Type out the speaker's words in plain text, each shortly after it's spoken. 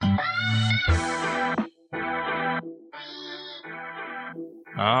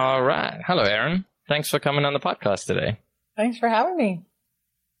All right. Hello, Erin. Thanks for coming on the podcast today. Thanks for having me.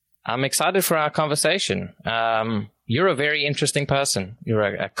 I'm excited for our conversation. You're a very interesting person. You're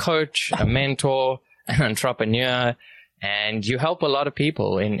a coach, a mentor, an entrepreneur, and you help a lot of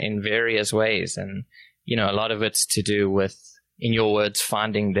people in various ways. And, you know, a lot of it's to do with, in your words,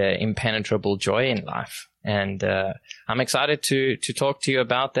 finding the impenetrable joy in life. And I'm excited to talk to you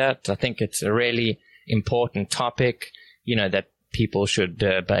about that. I think it's a really important topic, you know, that people should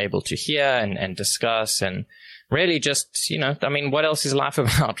be able to hear and discuss, and really just, you know, I mean, what else is life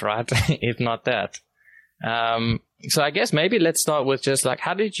about, right? If not that. So I guess maybe let's start with just like,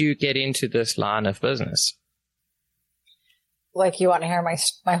 how did you get into this line of business? Like, you want to hear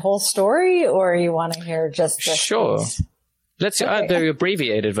my whole story, or you want to hear just this? Sure. Piece? Let's do the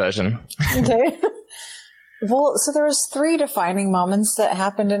abbreviated version. Okay. Well, so there was 3 defining moments that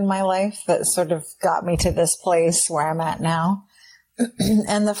happened in my life that sort of got me to this place where I'm at now.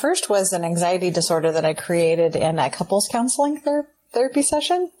 And the first was an anxiety disorder that I created in a couples counseling therapy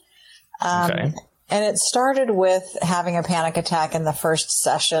session. Okay. And it started with having a panic attack in the first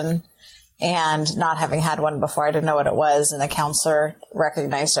session and not having had one before. I didn't know what it was, and the counselor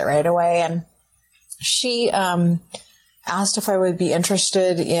recognized it right away. And she asked if I would be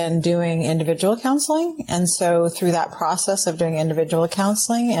interested in doing individual counseling. And so through that process of doing individual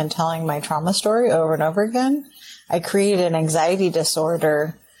counseling and telling my trauma story over and over again, I created an anxiety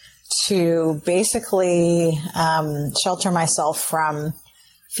disorder to basically shelter myself from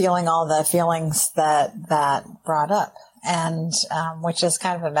feeling all the feelings that brought up, and which is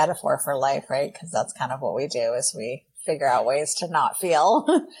kind of a metaphor for life, right? Because that's kind of what we do, is we figure out ways to not feel.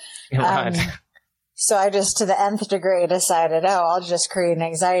 Right. So I just, to the nth degree, decided, I'll just create an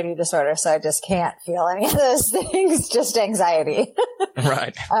anxiety disorder, so I just can't feel any of those things, just anxiety.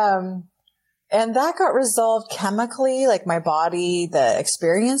 Right. And that got resolved chemically, like my body, the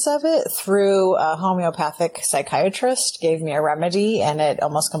experience of it, through a homeopathic psychiatrist gave me a remedy, and it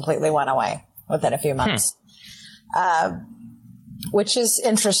almost completely went away within a few months. Which is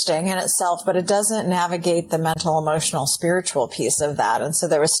interesting in itself, but it doesn't navigate the mental, emotional, spiritual piece of that. And so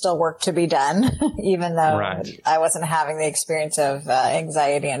there was still work to be done, even though I wasn't having the experience of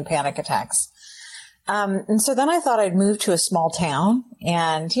anxiety and panic attacks. And so then I thought I'd move to a small town,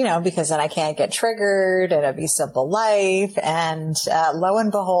 and, you know, because then I can't get triggered, and it'd be simple life. And lo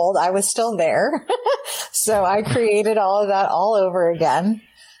and behold, I was still there. So I created all of that all over again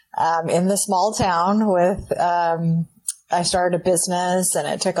in the small town with I started a business, and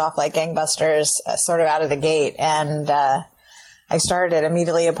it took off like gangbusters sort of out of the gate. And I started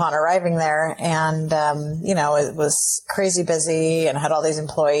immediately upon arriving there, and, you know, it was crazy busy, and I had all these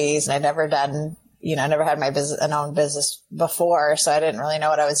employees, and I'd never had my own business before. So I didn't really know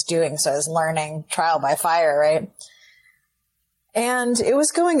what I was doing. So I was learning trial by fire, right? And it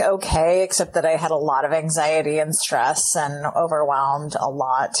was going okay, except that I had a lot of anxiety and stress and overwhelmed a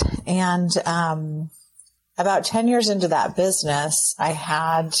lot. And, about 10 years into that business, I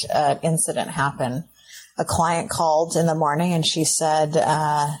had an incident happen. A client called in the morning, and she said,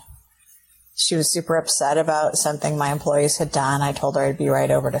 she was super upset about something my employees had done. I told her I'd be right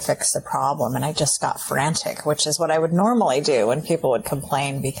over to fix the problem, and I just got frantic, which is what I would normally do when people would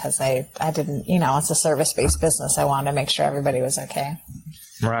complain, because I didn't, you know, it's a service-based business. I wanted to make sure everybody was okay.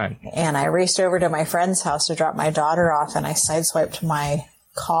 Right. And I raced over to my friend's house to drop my daughter off, and I sideswiped my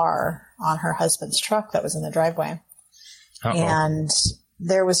car on her husband's truck that was in the driveway. Uh-oh. And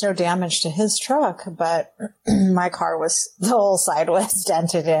there was no damage to his truck, but my car the whole side was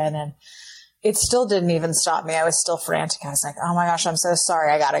dented in, and it still didn't even stop me. I was still frantic. I was like, oh my gosh, I'm so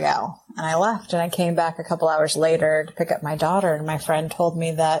sorry. I gotta go. And I left, and I came back a couple hours later to pick up my daughter, and my friend told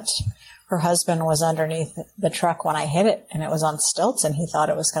me that her husband was underneath the truck when I hit it, and it was on stilts, and he thought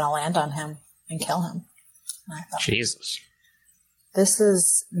it was going to land on him and kill him. And I thought, Jesus. This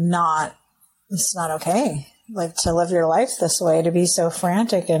is not okay. Like, to live your life this way, to be so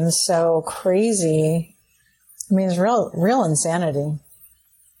frantic and so crazy. I mean, it's real insanity.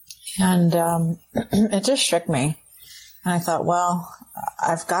 And it just shook me. And I thought, well,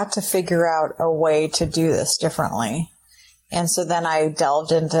 I've got to figure out a way to do this differently. And so then I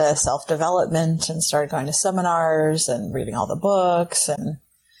delved into self-development and started going to seminars and reading all the books, and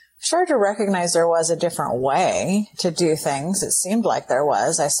started to recognize there was a different way to do things. It seemed like there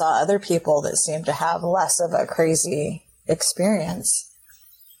was. I saw other people that seemed to have less of a crazy experience.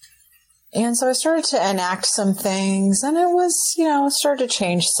 And so I started to enact some things, and it was, you know, started to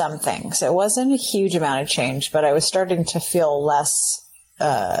change some things. It wasn't a huge amount of change, but I was starting to feel less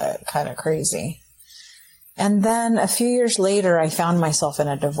kind of crazy. And then a few years later, I found myself in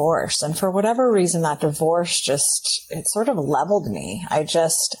a divorce. And for whatever reason, that divorce it sort of leveled me. I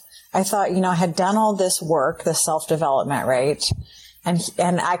thought, I had done all this work, this self-development, right?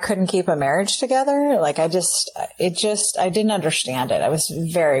 And I couldn't keep a marriage together. Like I didn't understand it. I was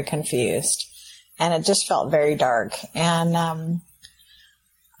very confused and it just felt very dark. And,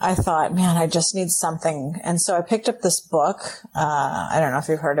 I thought, man, I just need something. And so I picked up this book. I don't know if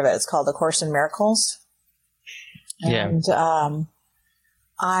you've heard of it. It's called A Course in Miracles. And,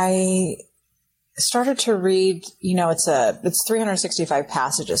 I started to read, it's 365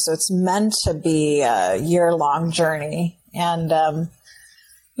 passages. So it's meant to be a year-long journey. And,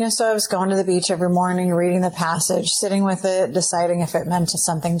 so I was going to the beach every morning, reading the passage, sitting with it, deciding if it meant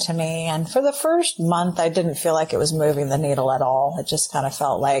something to me. And for the first month, I didn't feel like it was moving the needle at all. It just kind of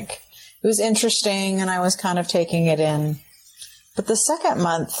felt like it was interesting and I was kind of taking it in. But the second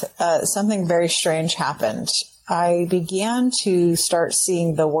month, something very strange happened. I began to start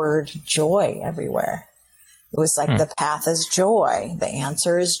seeing the word joy everywhere. It was like the path is joy. The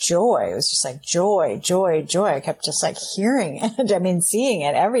answer is joy. It was just like joy, joy, joy. I kept just like hearing it. Seeing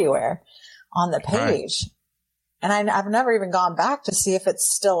it everywhere on the page. Right. And I've never even gone back to see if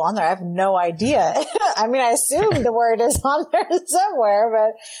it's still on there. I have no idea. I assume the word is on there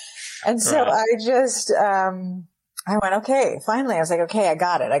somewhere, and so right. I went, okay, finally, I was like, okay, I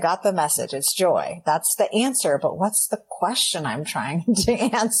got it. I got the message. It's joy. That's the answer. But what's the question I'm trying to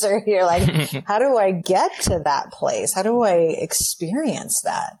answer here? Like, how do I get to that place? How do I experience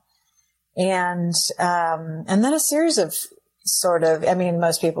that? And then a series of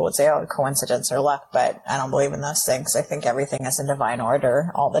most people would say, oh, coincidence or luck, but I don't believe in those things. I think everything is in divine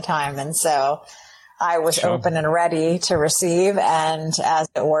order all the time. And so I was open and ready to receive. And as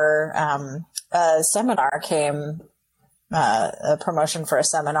it were, a seminar came, a promotion for a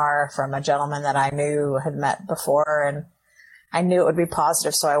seminar from a gentleman that I knew had met before, and I knew it would be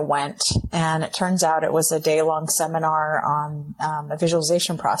positive. So I went, and it turns out it was a day-long seminar on a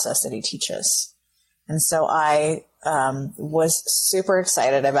visualization process that he teaches. And so I was super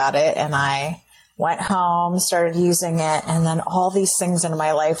excited about it, and I went home, started using it, and then all these things in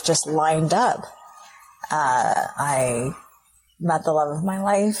my life just lined up. I met the love of my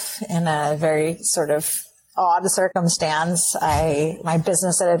life in a very sort of odd circumstance. My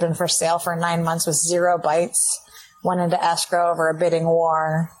business that had been for sale for 9 months was 0 bites, went into escrow over a bidding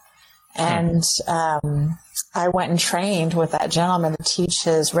war. And, I went and trained with that gentleman to teach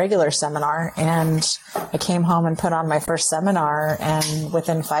his regular seminar. And I came home and put on my first seminar. And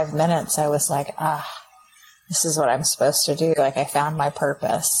within 5 minutes, I was like, this is what I'm supposed to do. Like I found my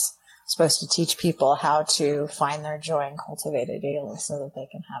purpose. Supposed to teach people how to find their joy and cultivate it daily so that they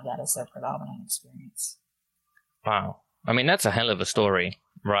can have that as their predominant experience. Wow. That's a hell of a story,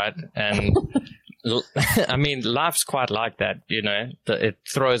 right? And life's quite like that, it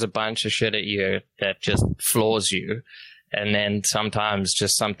throws a bunch of shit at you that just floors you. And then sometimes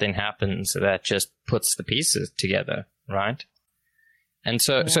just something happens that just puts the pieces together, right? And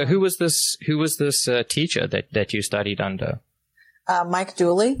so who was this teacher that you studied under? Mike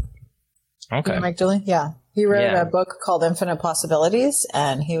Dooley. Okay. Mike Dooley, yeah. He wrote a book called Infinite Possibilities,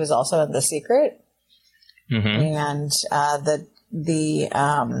 and he was also in The Secret. Mm-hmm. And the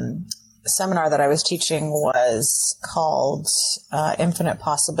seminar that I was teaching was called Infinite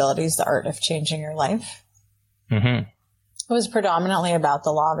Possibilities, The Art of Changing Your Life. Mm-hmm. It was predominantly about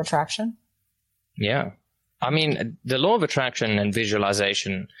the law of attraction. Yeah. The law of attraction and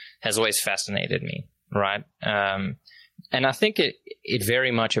visualization has always fascinated me, right? And I think it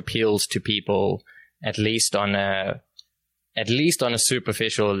very much appeals to people, at least on a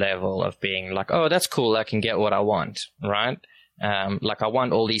superficial level of being like, oh, that's cool. I can get what I want, right? Like I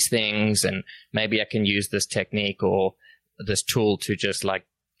want all these things, and maybe I can use this technique or this tool to just like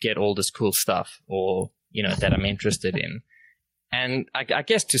get all this cool stuff, or, that I'm interested in. And I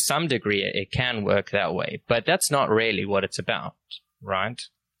guess to some degree it can work that way, but that's not really what it's about, right?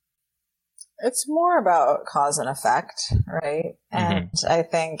 It's more about cause and effect, right? And I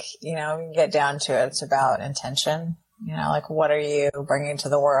think, you can get down to it, it's about intention. Like what are you bringing to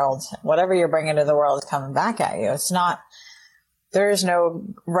the world? Whatever you're bringing to the world is coming back at you. There is no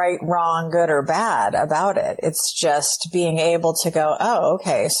right, wrong, good or bad about it. It's just being able to go, oh,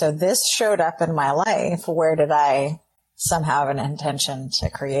 okay, so this showed up in my life. Where did I somehow have an intention to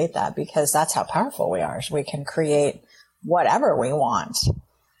create that? Because that's how powerful we are. We can create whatever we want.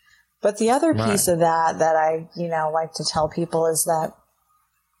 But the other piece of that I, like to tell people is that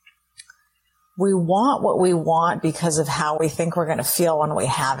we want what we want because of how we think we're going to feel when we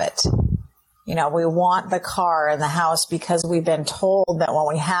have it. We want the car and the house because we've been told that when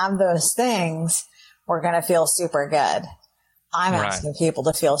we have those things, we're going to feel super good. I'm asking people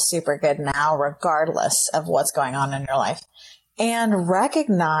to feel super good now, regardless of what's going on in your life, and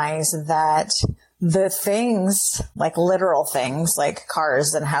recognize that the things, like literal things like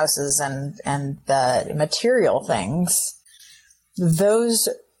cars and houses and the material things, those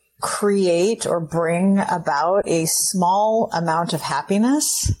create or bring about a small amount of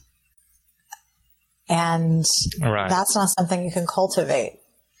happiness. And that's not something you can cultivate.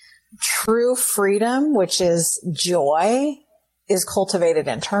 True freedom, which is joy, is cultivated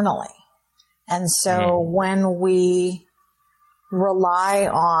internally. And so when we rely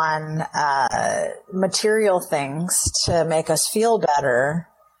on material things to make us feel better,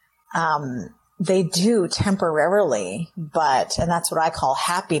 they do temporarily, and that's what I call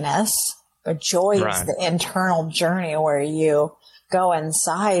happiness. But joy is the internal journey where you go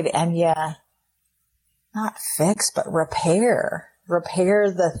inside and you not fix, but repair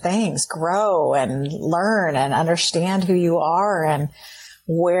the things, grow and learn and understand who you are, and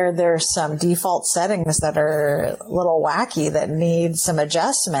where there's some default settings that are a little wacky that need some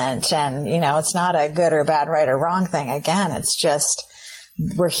adjustment. And, it's not a good or bad, right or wrong thing. Again, it's just,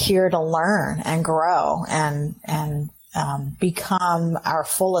 we're here to learn and grow and become our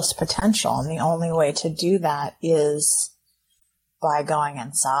fullest potential. And the only way to do that is by going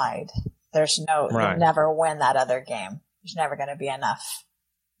inside. You'll never win that other game. There's never going to be enough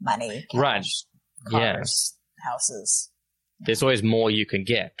money, cash, cars, houses. There's always more you can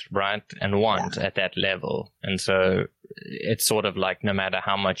get, right? And want at that level. And so it's sort of like no matter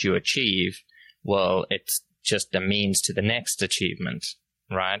how much you achieve, well, it's just a means to the next achievement,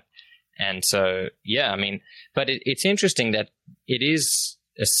 right? And so, but it's interesting that it is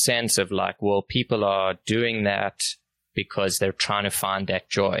a sense of like, well, people are doing that because they're trying to find that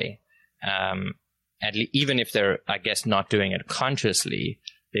joy. Even if they're, I guess, not doing it consciously,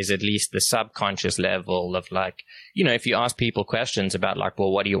 there's at least the subconscious level of like, if you ask people questions about like,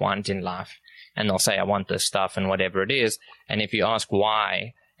 well, what do you want in life? And they'll say, I want this stuff and whatever it is. And if you ask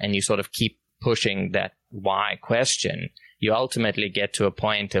why, and you sort of keep pushing that why question, you ultimately get to a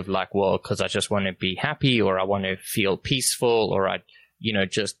point of like, well, because I just want to be happy, or I want to feel peaceful, or I,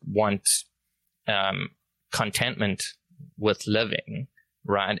 just want contentment with living,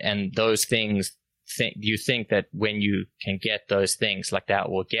 right? And those things, you think that when you can get those things, like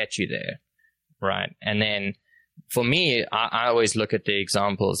that will get you there, right? And then for me, I always look at the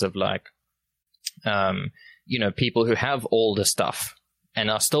examples of like, people who have all the stuff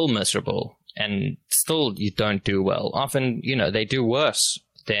and are still miserable and still you don't do well. Often, they do worse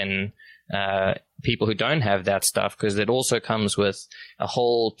than people who don't have that stuff, because it also comes with a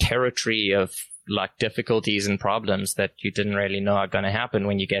whole territory of like difficulties and problems that you didn't really know are going to happen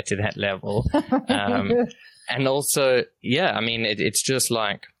when you get to that level. And also, it's just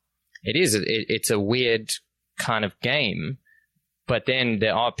like, it's a weird kind of game. But then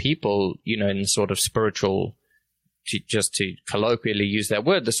there are people, in sort of spiritual, to colloquially use that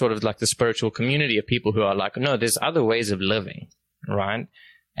word, the sort of like the spiritual community of people who are like, no, there's other ways of living, right?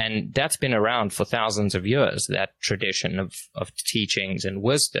 And that's been around for thousands of years, that tradition of teachings and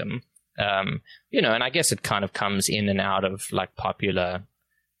wisdom. And I guess it kind of comes in and out of like popular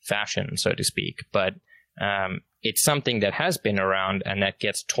fashion, so to speak. But it's something that has been around and that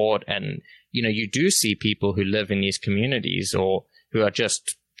gets taught. And, you do see people who live in these communities or who are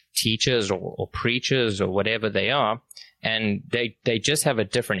just teachers or preachers or whatever they are, and they just have a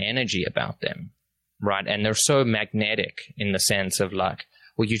different energy about them, right? And they're so magnetic in the sense of like,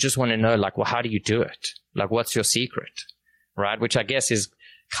 well, you just want to know, like, well, how do you do it? Like, what's your secret, right? Which I guess is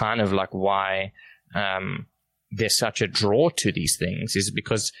kind of like why there's such a draw to these things, is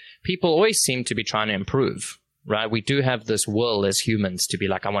because people always seem to be trying to improve, right? We do have this will as humans to be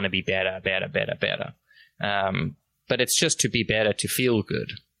like, I want to be better. But it's just to be better, to feel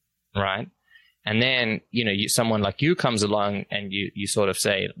good, right? And then, someone like you comes along and you sort of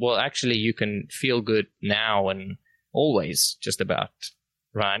say, well, actually you can feel good now and always, just about,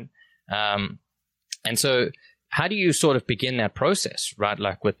 right? And so how do you sort of begin that process, right?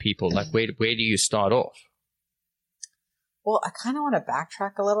 Like with people, like where do you start off? Well, I kind of want to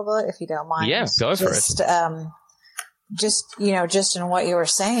backtrack a little bit, if you don't mind. Yeah, go for it. Just in what you were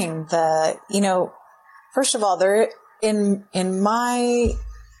saying, first of all,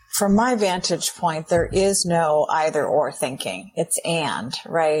 from my vantage point, there is no either or thinking. It's and,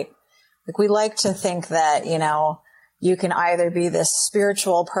 right? Like we like to think that, you can either be this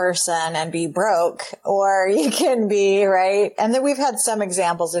spiritual person and be broke, or you can be, right? And then we've had some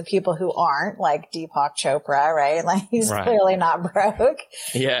examples of people who aren't, like Deepak Chopra, right? Like he's clearly not broke.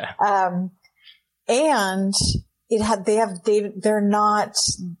 Yeah. And they're not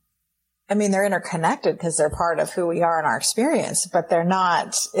I mean, they're interconnected because they're part of who we are in our experience, but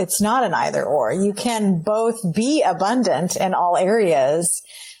it's not an either or. You can both be abundant in all areas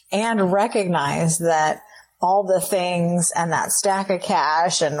and recognize that all the things and that stack of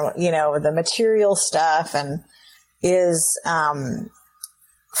cash and, the material stuff and is,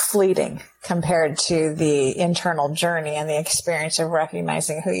 fleeting compared to the internal journey and the experience of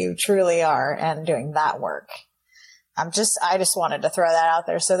recognizing who you truly are and doing that work. I just wanted to throw that out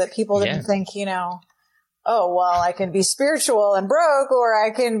there so that people didn't think, oh, well, I can be spiritual and broke, or I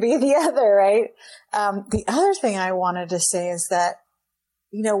can be the other, right? The other thing I wanted to say is that,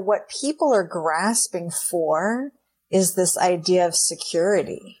 what people are grasping for is this idea of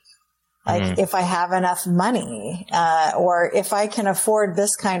security. Like if I have enough money, or if I can afford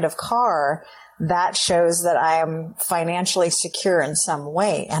this kind of car, that shows that I am financially secure in some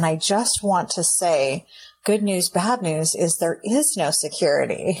way. And I just want to say, good news, bad news is there is no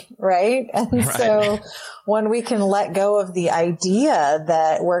security, right? And so when we can let go of the idea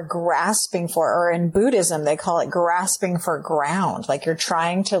that we're grasping for, or in Buddhism, they call it grasping for ground. Like you're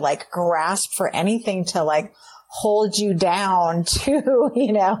trying to grasp for anything to hold you down to,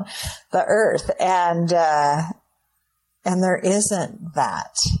 the earth. And there isn't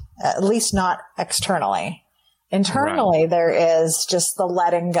that, at least not externally. Internally, there is just the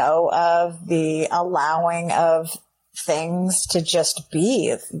letting go of the allowing of things to just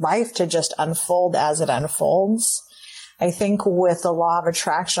be, life to just unfold as it unfolds. I think with the law of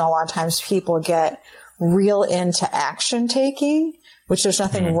attraction, a lot of times people get real into action taking, which there's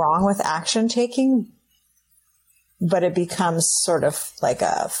nothing wrong with action taking, but it becomes sort of like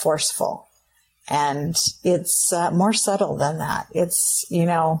a forceful, and it's more subtle than that. It's,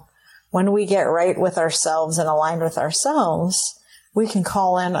 when we get right with ourselves and aligned with ourselves, we can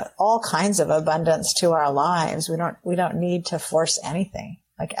call in all kinds of abundance to our lives. We don't need to force anything,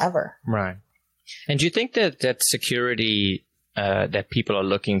 ever. Right. And do you think that security that people are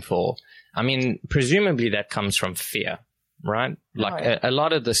looking for, I mean, presumably that comes from fear, right? A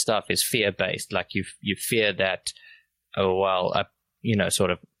lot of the stuff is fear-based. Like you fear that,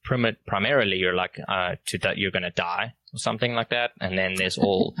 sort of primarily you're you're going to die or something like that. And then there's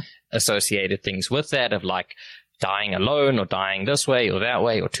all associated things with that of dying alone, or dying this way or that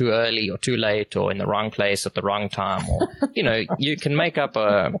way, or too early or too late, or in the wrong place at the wrong time, or, you can make up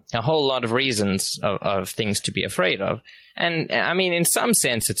a whole lot of reasons of things to be afraid of. And I mean, in some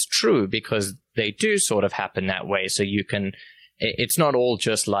sense it's true, because they do sort of happen that way. So it's not all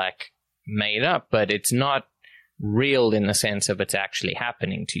just made up, but it's not real in the sense of it's actually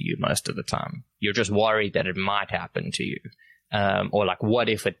happening to you most of the time. You're just worried that it might happen to you. Or what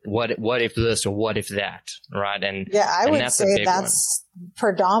if this, or what if that, right? And I would say that's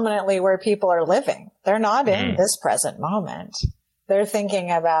predominantly where people are living. They're not in this present moment. They're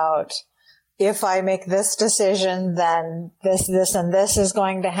thinking about, if I make this decision, then this, and this is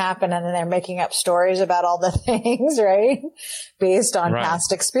going to happen. And then they're making up stories about all the things, right? Based on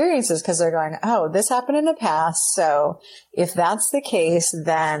past experiences. Cause they're going, oh, this happened in the past. So if that's the case,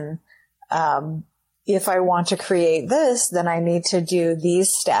 then, if I want to create this, then I need to do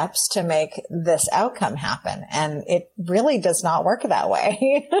these steps to make this outcome happen. And it really does not work that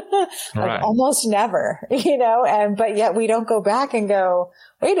way. Almost never, but yet we don't go back and go,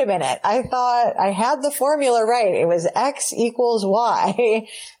 wait a minute, I thought I had the formula right. It was X equals Y,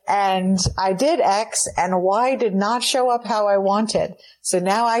 and I did X, and Y did not show up how I wanted. So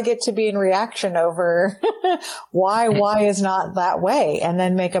now I get to be in reaction over why Y is not that way, and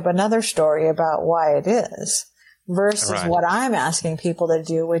then make up another story about why it is, versus what I'm asking people to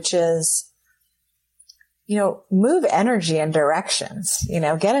do, which is, move energy in directions,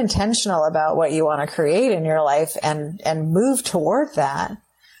 get intentional about what you want to create in your life, and move toward that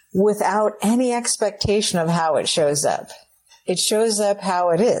without any expectation of how it shows up. It shows up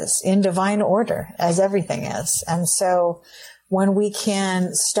how it is, in divine order, as everything is. And so when we can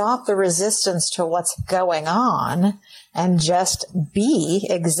stop the resistance to what's going on and just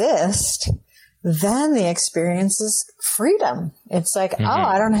exist, then the experience is freedom. It's oh,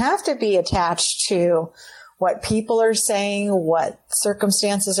 I don't have to be attached to what people are saying, what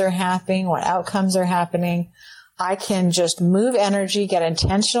circumstances are happening, what outcomes are happening. I can just move energy, get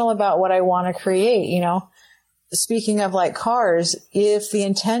intentional about what I want to create. Speaking of cars, if the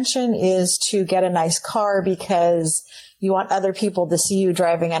intention is to get a nice car because you want other people to see you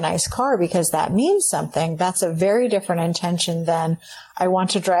driving a nice car because that means something, that's a very different intention than I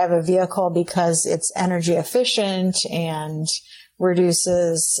want to drive a vehicle because it's energy efficient and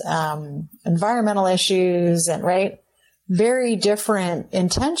reduces environmental issues, and very different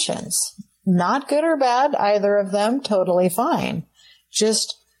intentions. Not good or bad, either of them, totally fine.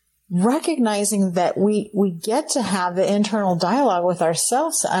 Just recognizing that we get to have the internal dialogue with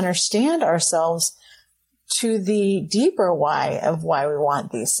ourselves to understand ourselves to the deeper why of why we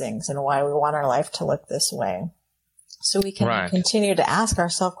want these things and why we want our life to look this way. So we can continue to ask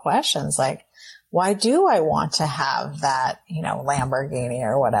ourselves questions like, why do I want to have that, Lamborghini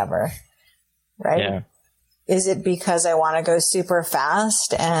or whatever? Right? Yeah. Is it because I want to go super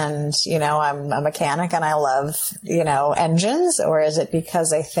fast and, I'm a mechanic and I love, engines? Or is it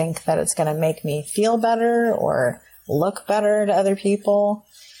because I think that it's going to make me feel better or look better to other people?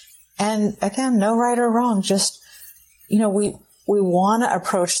 And again, no right or wrong. Just, we want to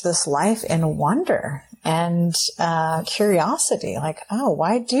approach this life in wonder and curiosity. Like, oh,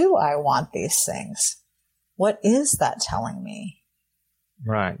 why do I want these things? What is that telling me?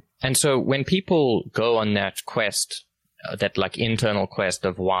 Right. And so when people go on that quest, that like internal quest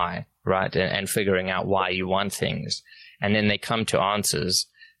of why, right, and figuring out why you want things, and then they come to answers,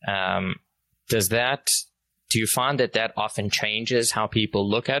 do you find that often changes how people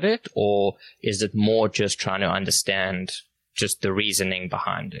look at it, or is it more just trying to understand just the reasoning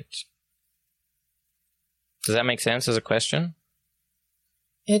behind it? Does that make sense as a question?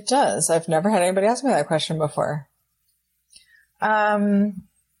 It does. I've never had anybody ask me that question before.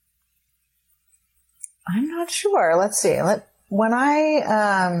 I'm not sure. Let's see. When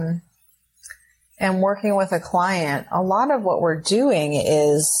I am working with a client, a lot of what we're doing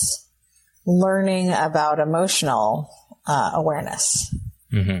is learning about emotional awareness.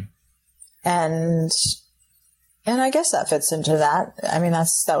 Mm-hmm. And I guess that fits into that. I mean,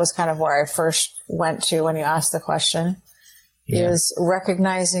 that was kind of where I first went to when you asked the question. Is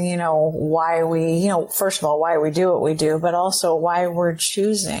recognizing, why we, first of all, why we do what we do, but also why we're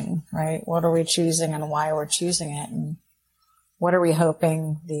choosing, right? What are we choosing and why we're choosing it? And what are we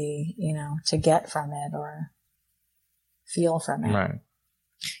hoping to get from it or feel from it? Right.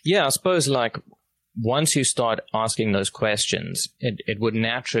 Yeah, I suppose like once you start asking those questions, it would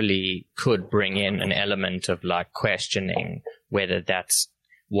naturally could bring in an element of like questioning whether that's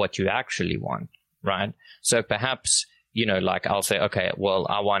what you actually want, right? So perhaps, like I'll say, okay, well,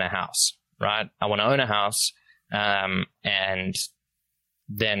 I want a house, right? I want to own a house. And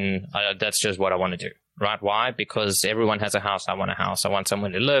then that's just what I want to do, right? Why? Because everyone has a house. I want a house. I want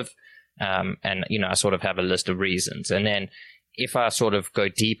somewhere to live. And, I sort of have a list of reasons. And then if I sort of go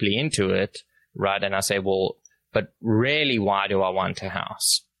deeply into it, right, and I say, well, but really, why do I want a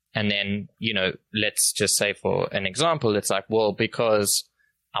house? And then, let's just say for an example, it's like, well, because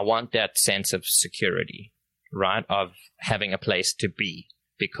I want that sense of security, right, of having a place to be.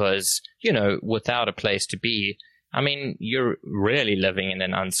 Because, without a place to be, I mean, you're really living in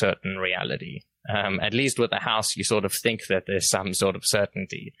an uncertain reality. At least with a house, you sort of think that there's some sort of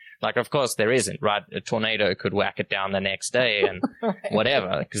certainty. Like, of course, there isn't, right? A tornado could whack it down the next day and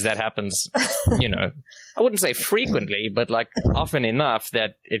whatever, because that happens, I wouldn't say frequently, but like often enough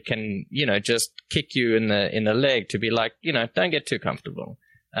that it can, just kick you in the leg to be like, don't get too comfortable.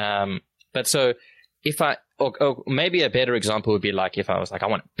 But so if or maybe a better example would be like if I was like, I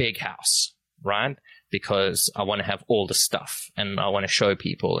want a big house, right? Because I want to have all the stuff and I want to show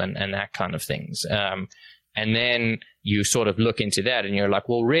people and that kind of things. And then you sort of look into that and you're like,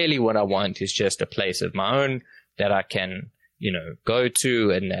 well, really what I want is just a place of my own that I can, go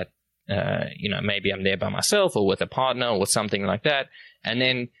to and that, maybe I'm there by myself or with a partner or something like that. And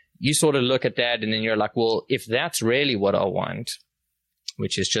then you sort of look at that and then you're like, well, if that's really what I want,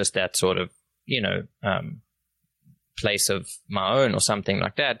 which is just that sort of, place of my own or something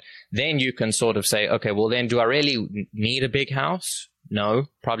like that, then you can sort of say, okay, well then do I really need a big house? No,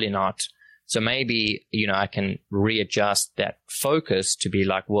 probably not. So maybe, I can readjust that focus to be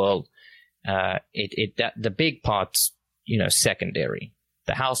like, well, the big part's, secondary.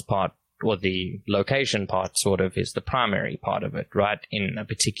 The house part or the location part sort of is the primary part of it, right? In a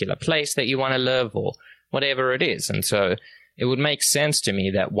particular place that you want to live or whatever it is. And so it would make sense to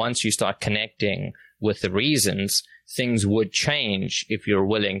me that once you start connecting with the reasons, things would change if you're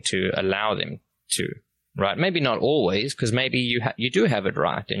willing to allow them to, right? Maybe not always, because maybe you do have it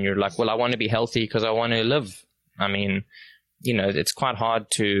right, and you're like, well, I want to be healthy because I want to live. I mean, it's quite hard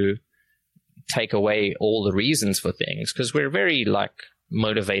to take away all the reasons for things because we're very like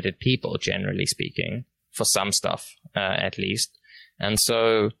motivated people, generally speaking, for some stuff, at least. And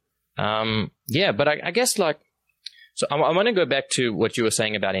so, but I guess like, so I want to go back to what you were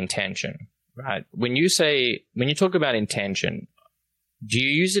saying about intention. Right. When you talk about intention, do you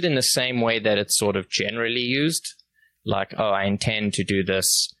use it in the same way that it's sort of generally used? Like, oh, I intend to do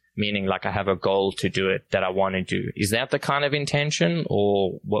this, meaning like I have a goal to do it that I want to do. Is that the kind of intention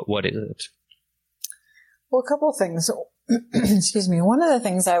or what is it? Well, a couple of things. excuse me, one of the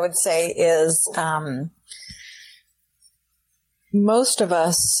things I would say is most of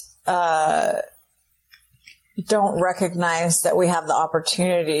us don't recognize that we have the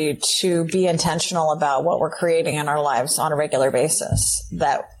opportunity to be intentional about what we're creating in our lives on a regular basis.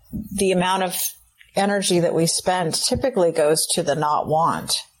 That the amount of energy that we spend typically goes to the not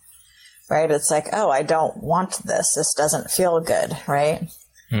want, right? It's like, oh, I don't want this. This doesn't feel good, right?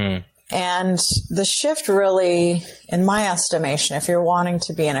 Mm. And the shift really, in my estimation, if you're wanting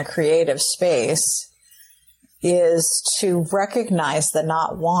to be in a creative space, is to recognize the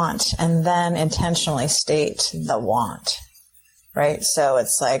not want and then intentionally state the want, right? So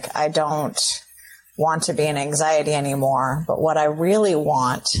it's like, I don't want to be in anxiety anymore, but what I really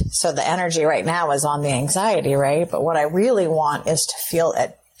want, so the energy right now is on the anxiety, right? But what I really want is to feel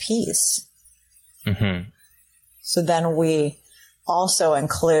at peace. Mm-hmm. So then we also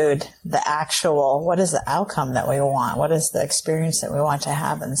include the actual, what is the outcome that we want? What is the experience that we want to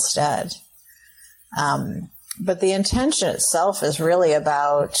have instead? But the intention itself is really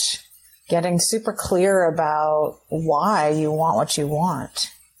about getting super clear about why you want what you want,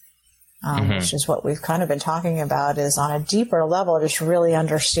 which is what we've kind of been talking about, is on a deeper level, just really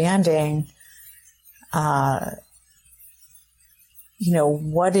understanding, what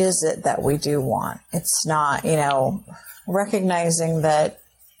is it that we do want? It's not, recognizing that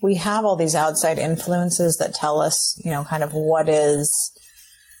we have all these outside influences that tell us, kind of what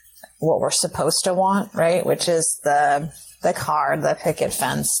we're supposed to want, right? Which is the car, the picket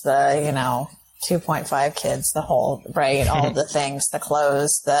fence, the, 2.5 kids, the whole, right? All the things, the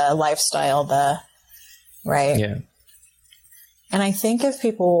clothes, the lifestyle, right? Yeah. And I think if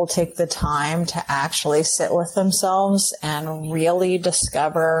people will take the time to actually sit with themselves and really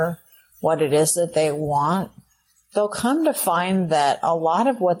discover what it is that they want, they'll come to find that a lot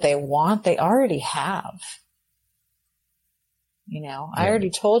of what they want, they already have. I already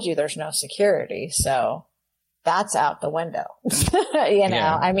told you there's no security, so that's out the window.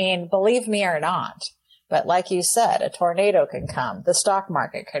 I mean, believe me or not. But like you said, a tornado can come. The stock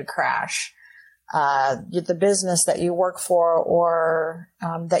market could crash. The business that you work for or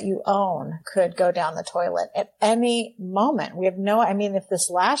that you own could go down the toilet at any moment. We have if this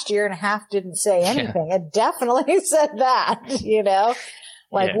last year and a half didn't say anything, it definitely said that, we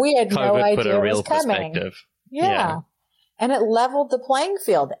had COVID no idea put a real it was coming. Perspective. Yeah. And it leveled the playing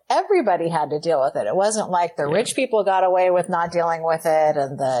field. Everybody had to deal with it. It wasn't like the rich people got away with not dealing with it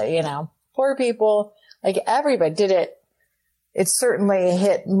and the, poor people, like everybody did it. It certainly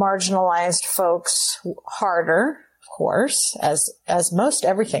hit marginalized folks harder, of course, as most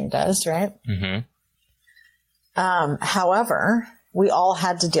everything does, right? Mm-hmm. However, we all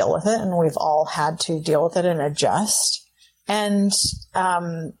had to deal with it, and we've all had to deal with it and adjust. And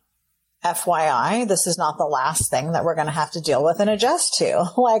FYI, this is not the last thing that we're going to have to deal with and adjust to.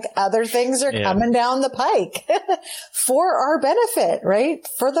 Like, other things are coming down the pike for our benefit, right?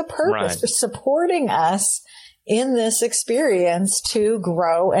 For the purpose, for supporting us in this experience to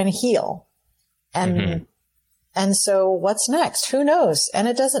grow and heal. And so what's next? Who knows? And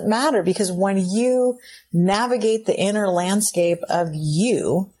it doesn't matter, because when you navigate the inner landscape of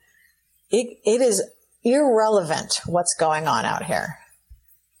you, it is irrelevant what's going on out here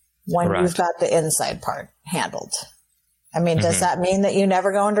when you've got the inside part handled. I mean, does that mean that you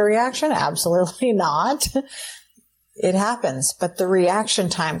never go into reaction? Absolutely not. It happens, but the reaction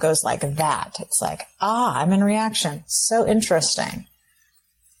time goes like that. It's like, I'm in reaction. So interesting.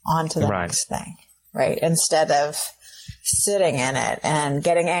 On to the next thing, right? Instead of sitting in it and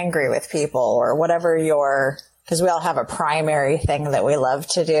getting angry with people or whatever because we all have a primary thing that we love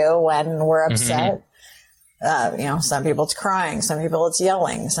to do when we're upset. Some people it's crying, some people it's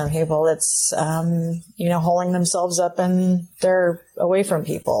yelling, some people it's, holding themselves up and they're away from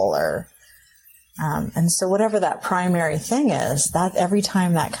people and so whatever that primary thing is, that every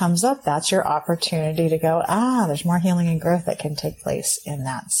time that comes up, that's your opportunity to go, there's more healing and growth that can take place in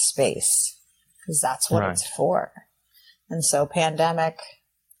that space, because that's what it's for. And so pandemic,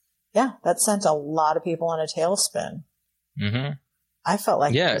 that sent a lot of people in a tailspin. Mm-hmm. I felt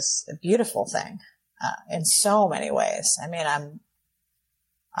like it was a beautiful thing. In so many ways. I mean,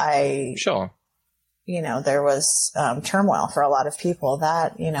 there was turmoil for a lot of people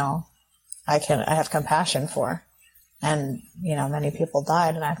that, I have compassion for. And, many people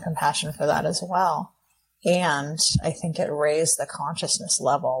died, and I have compassion for that as well. And I think it raised the consciousness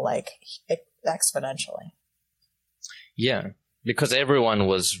level exponentially. Yeah, because everyone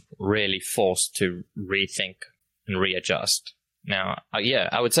was really forced to rethink and readjust. Now,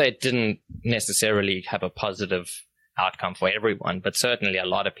 I would say it didn't necessarily have a positive outcome for everyone, but certainly a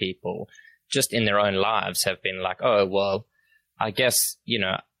lot of people just in their own lives have been like, oh, well, I guess,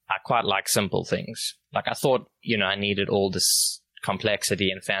 I quite like simple things. Like I thought, I needed all this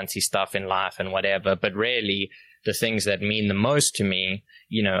complexity and fancy stuff in life and whatever, but really the things that mean the most to me,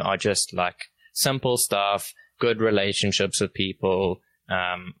 are just like simple stuff, good relationships with people,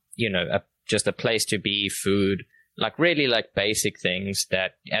 just a place to be, food, like really like basic things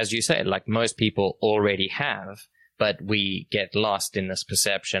that, as you said, like most people already have, but we get lost in this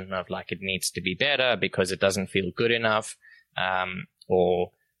perception of like it needs to be better because it doesn't feel good enough,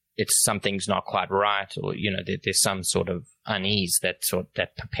 or it's something's not quite right, or there's some sort of unease that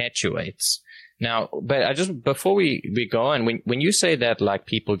perpetuates. Now, but before we go on, when you say that like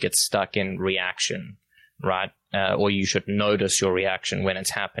people get stuck in reaction, right, or you should notice your reaction when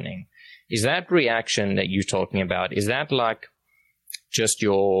it's happening, is that reaction that you're talking about, is that like just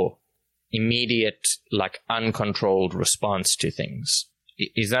your immediate, like uncontrolled response to things?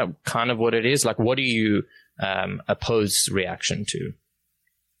 Is that kind of what it is? Like, what do you oppose reaction to?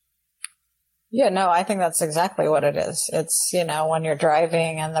 Yeah, no, I think that's exactly what it is. It's, when you're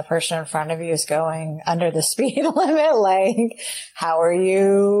driving and the person in front of you is going under the speed limit, like, how are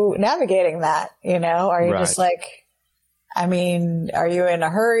you navigating that? Are you just like, are you in a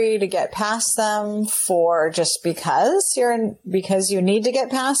hurry to get past them because you need to get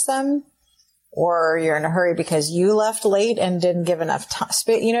past them? Or you're in a hurry because you left late and didn't give enough time.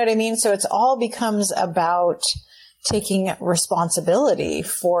 You know what I mean? So it's all becomes about taking responsibility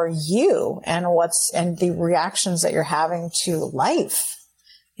for you and the reactions that you're having to life,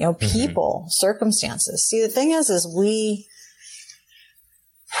 people, circumstances. See, the thing is we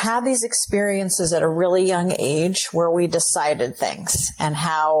have these experiences at a really young age where we decided things and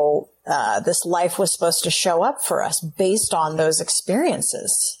how this life was supposed to show up for us based on those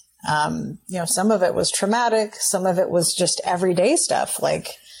experiences. Some of it was traumatic. Some of it was just everyday stuff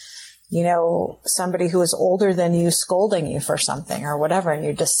like, somebody who is older than you scolding you for something or whatever. And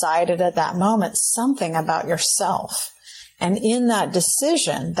you decided at that moment something about yourself. And in that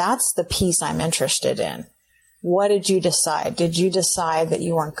decision, that's the piece I'm interested in. What did you decide? Did you decide that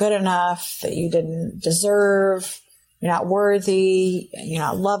you weren't good enough, that you didn't deserve, you're not worthy, you're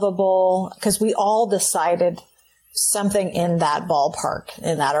not lovable? Because we all decided something in that ballpark,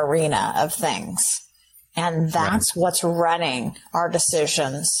 in that arena of things. And that's what's running our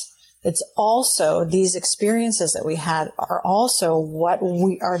decisions. It's also these experiences that we had are also what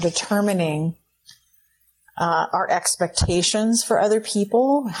we are determining our expectations for other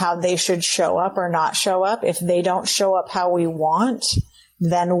people, how they should show up or not show up. If they don't show up how we want,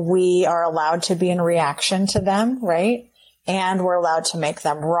 then we are allowed to be in reaction to them, right? And we're allowed to make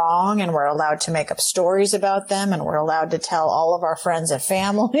them wrong, and we're allowed to make up stories about them, and we're allowed to tell all of our friends and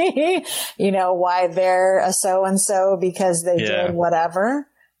family, why they're a so-and-so because they did whatever,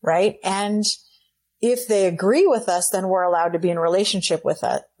 right? And if they agree with us, then we're allowed to be in relationship with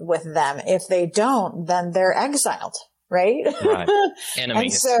them. If they don't, then they're exiled, right? Right.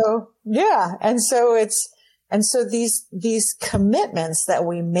 Enemies. And so these commitments that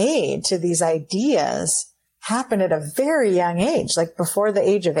we made to these ideas happen at a very young age, like before the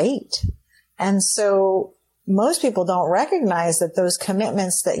age of 8. And so most people don't recognize that those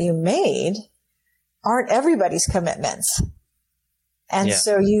commitments that you made aren't everybody's commitments. And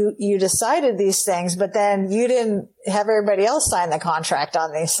so you decided these things, but then you didn't have everybody else sign the contract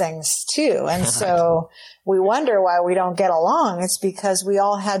on these things too. And so we wonder why we don't get along. It's because we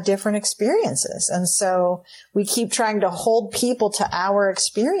all had different experiences. And so we keep trying to hold people to our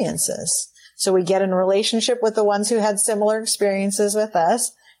experiences. So we get in relationship with the ones who had similar experiences with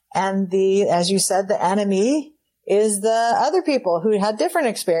us. And as you said, the enemy is the other people who had different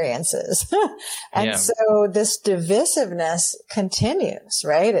experiences. And so this divisiveness continues,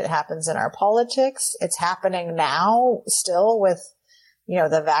 right? It happens in our politics. It's happening now still with,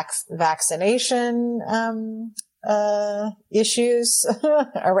 the vaccination, issues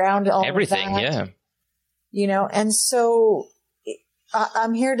around all everything. Of that. And so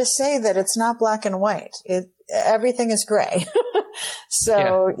I'm here to say that it's not black and white. Everything is gray.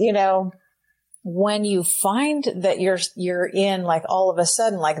 So, when you find that you're in like all of a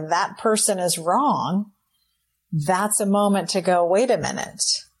sudden, like that person is wrong, that's a moment to go, wait a minute.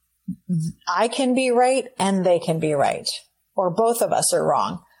 I can be right and they can be right. Or both of us are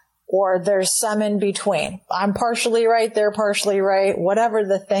wrong. Or there's some in between. I'm partially right. They're partially right. Whatever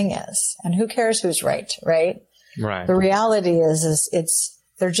the thing is. And who cares who's right? Right. Right. The reality is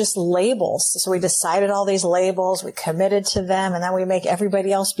they're just labels. So we decided all these labels, we committed to them, and then we make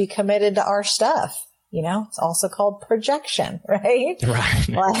everybody else be committed to our stuff. It's also called projection, right? Right.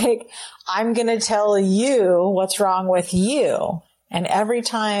 Like, I'm going to tell you what's wrong with you. And every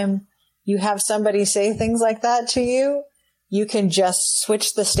time, you have somebody say things like that to you, you can just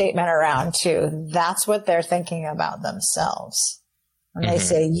switch the statement around to that's what they're thinking about themselves. When they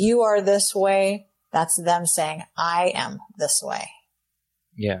say you are this way, that's them saying I am this way.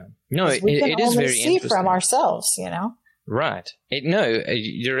 Yeah. No, it is very see interesting. From ourselves, you know? Right.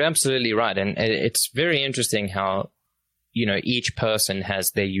 You're absolutely right. And it's very interesting how, you know, each person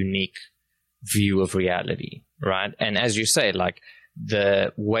has their unique view of reality, right? And as you say, like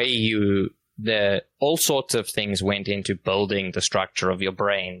the way all sorts of things went into building the structure of your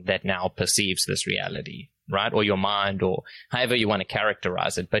brain that now perceives this reality, right? Or your mind, or however you want to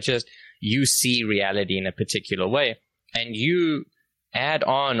characterize it. But just you see reality in a particular way, and you add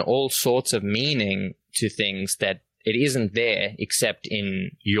on all sorts of meaning to things that it isn't there except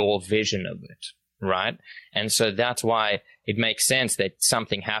in your vision of it, right? And so that's why it makes sense that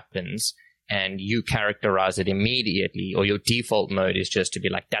something happens and you characterize it immediately, or your default mode is just to be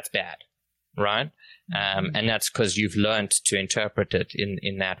like, that's bad, right? And that's because you've learned to interpret it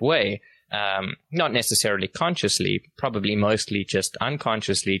in that way, not necessarily consciously, probably mostly just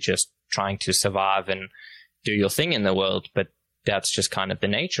unconsciously, just trying to survive and do your thing in the world, but that's just kind of the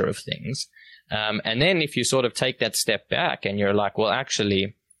nature of things. And then if you sort of take that step back and you're like, well,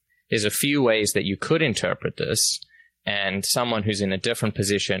 actually, there's a few ways that you could interpret this, and someone who's in a different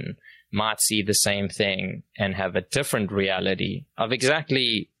position might see the same thing and have a different reality of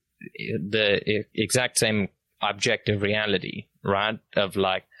exactly the exact same objective reality, right? Of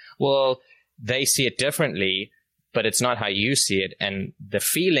like, well, they see it differently, but it's not how you see it. And the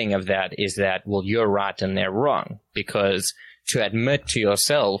feeling of that is that, well, you're right and they're wrong, because to admit to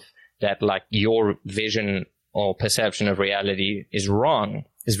yourself that like your vision or perception of reality is wrong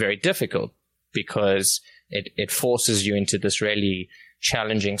is very difficult, because it forces you into this really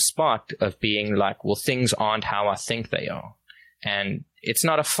challenging spot of being like, well, things aren't how I think they are. And it's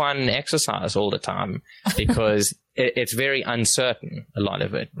not a fun exercise all the time, because it's very uncertain, a lot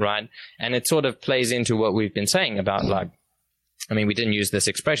of it, right? And it sort of plays into what we've been saying about like, I mean, we didn't use this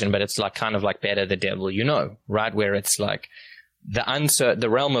expression, but it's like kind of like better the devil you know, right? Where it's like the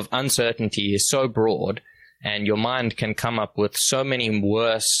realm of uncertainty is so broad, and your mind can come up with so many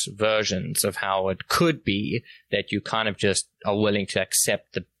worse versions of how it could be, that you kind of just are willing to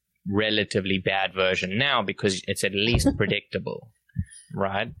accept the relatively bad version now because it's at least predictable,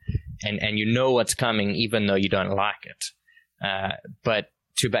 right? And you know what's coming even though you don't like it. But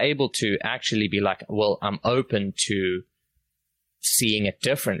to be able to actually be like, well, I'm open to seeing it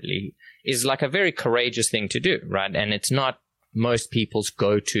differently is like a very courageous thing to do, right? And it's not most people's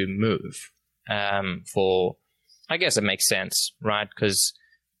go-to move. I guess it makes sense, right? Because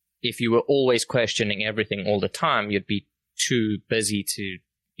if you were always questioning everything all the time, you'd be too busy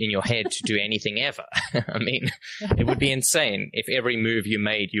in your head to do anything ever. I mean, it would be insane if every move you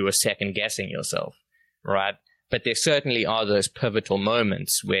made, you were second guessing yourself, right? But there certainly are those pivotal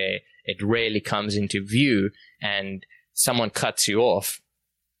moments where it really comes into view and someone cuts you off.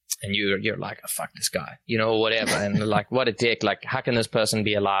 And you're like, oh, fuck this guy, you know, or whatever. And like, what a dick. Like, how can this person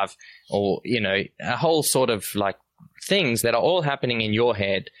be alive? Or, you know, a whole sort of like things that are all happening in your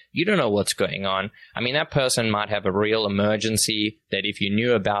head. You don't know what's going on. I mean, that person might have a real emergency that if you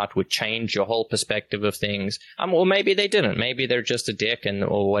knew about would change your whole perspective of things. Or maybe they didn't. Maybe they're just a dick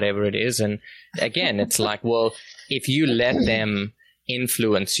or whatever it is. And again, it's like, well, if you let them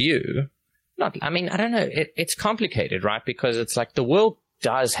influence you, I don't know. It's complicated, right? Because it's like the world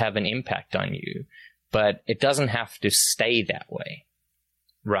does have an impact on you, but it doesn't have to stay that way,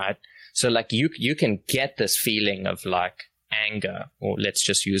 right? So like you can get this feeling of like anger, or let's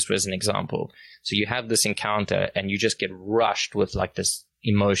just use as an example. So you have this encounter and you just get rushed with like this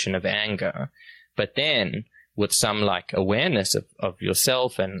emotion of anger, but then with some like awareness of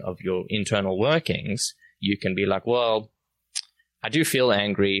yourself and of your internal workings, you can be like, well, I do feel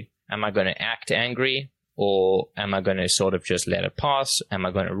angry. Am I going to act angry? Or am I going to sort of just let it pass? Am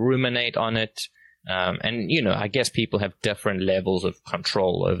I going to ruminate on it? And, you know, I guess people have different levels of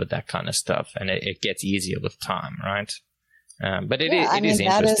control over that kind of stuff. And it gets easier with time, right? But it is interesting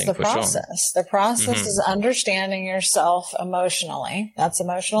that is the for process. sure. The process is understanding yourself emotionally. That's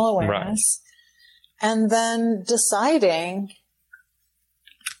emotional awareness. Right. And then deciding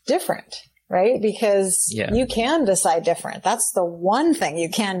different. Right? Because you can decide different. That's the one thing you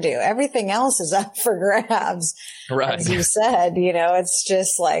can do. Everything else is up for grabs. Right. As you said, you know, it's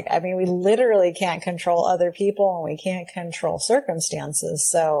just like, I mean, we literally can't control other people and we can't control circumstances.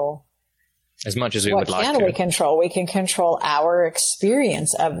 So as much as we would like to. What can we control? We can control our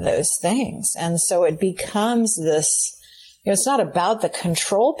experience of those things. And so it becomes this, you know, it's not about the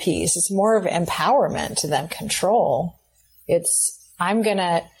control piece. It's more of empowerment than control. It's, I'm going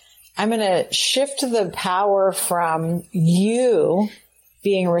to I'm going to shift the power from you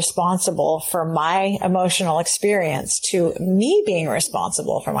being responsible for my emotional experience to me being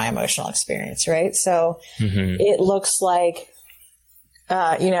responsible for my emotional experience, right? So it looks like,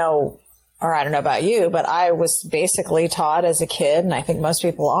 or I don't know about you, but I was basically taught as a kid, and I think most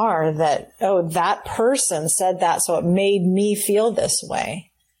people are, that, oh, that person said that, so it made me feel this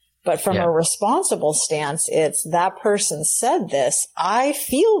way. But from a responsible stance, it's that person said this, I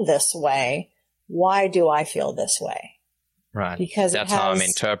feel this way. Why do I feel this way? Right. Because that's how I'm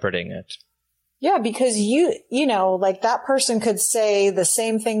interpreting it. Yeah, because like that person could say the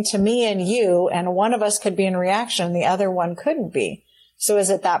same thing to me and you, and one of us could be in reaction, the other one couldn't be. So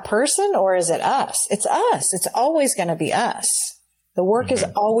is it that person or is it us? It's us. It's always going to be us. The work is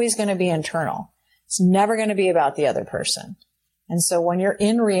always going to be internal. It's never going to be about the other person. And so when you're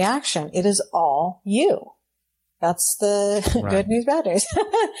in reaction, it is all you. That's the good news, bad news.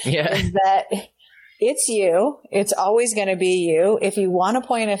 Is that it's you. It's always going to be you. If you want to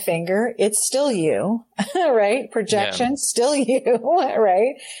point a finger, it's still you, right? Projection, still you,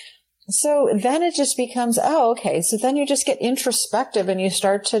 right? So then it just becomes, oh, okay. So then you just get introspective and you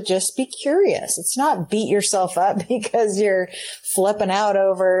start to just be curious. It's not beat yourself up because you're flipping out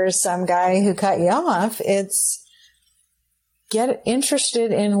over some guy who cut you off. It's get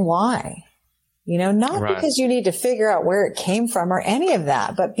interested in why. Not because you need to figure out where it came from or any of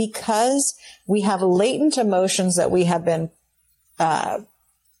that, but because we have latent emotions that we have been,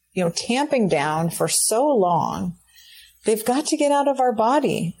 tamping down for so long. They've got to get out of our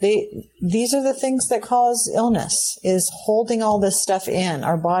body. These are the things that cause illness, is holding all this stuff in.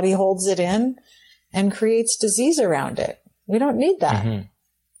 Our body holds it in and creates disease around it. We don't need that.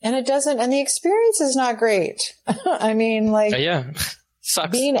 And it doesn't, and the experience is not great. I mean,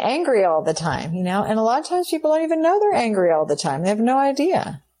 sucks. Being angry all the time, and a lot of times people don't even know they're angry all the time. They have no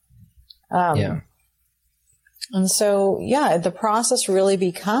idea. And so, the process really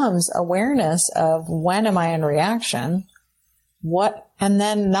becomes awareness of when am I in reaction? And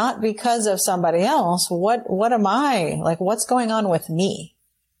then not because of somebody else, what am I, what's going on with me?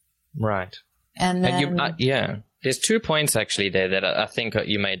 Right. And then, there's 2 points actually there that I think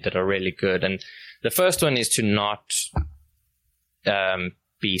you made that are really good. And the first one is to not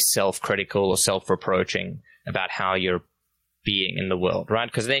be self-critical or self-reproaching about how you're being in the world, right?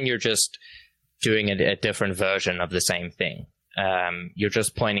 Because then you're just doing a different version of the same thing. You're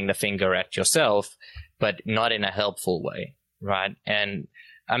just pointing the finger at yourself, but not in a helpful way, right? And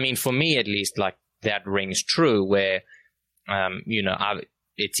I mean, for me at least, that rings true where,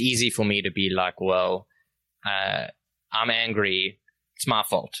 it's easy for me to be like, well, I'm angry. It's my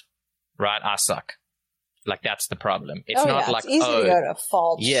fault, right? I suck. That's the problem. It's not it's easy to go to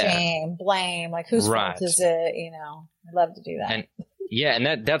fault, shame, blame. Whose fault is it? I'd love to do that.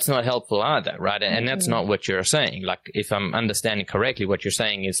 And that's not helpful either, right? And that's not what you're saying. If I'm understanding correctly, what you're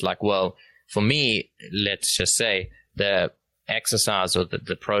saying is well, for me, let's just say the exercise or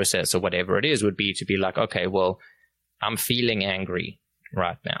the process or whatever it is would be to be okay, well, I'm feeling angry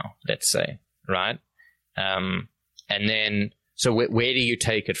right now, let's say, right? And then, so where do you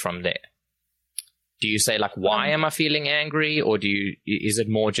take it from there? Do you say why am I feeling angry? Or is it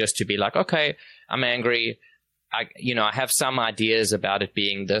more just to be okay, I'm angry. I have some ideas about it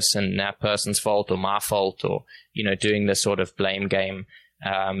being this and that person's fault or my fault or, doing this sort of blame game.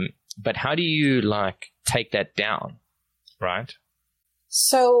 But how do you take that down? Right.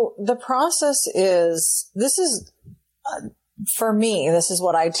 So the process is, for me, this is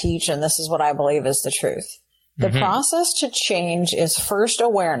what I teach and this is what I believe is the truth. The process to change is first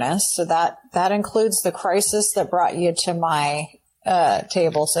awareness. So that includes the crisis that brought you to my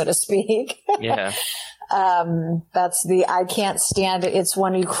table, so to speak. Yeah. That's I can't stand it. It's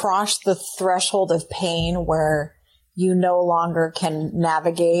when you cross the threshold of pain where you no longer can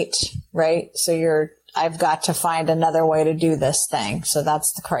navigate, right? So I've got to find another way to do this thing. So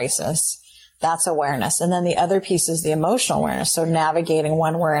that's the crisis. That's awareness. And then the other piece is the emotional awareness. So navigating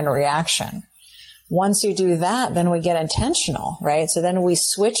when we're in reaction. Once you do that, then we get intentional, right? So then we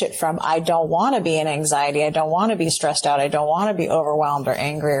switch it from, I don't want to be in anxiety. I don't want to be stressed out. I don't want to be overwhelmed or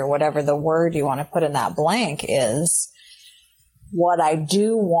angry or whatever the word you want to put in that blank is. What I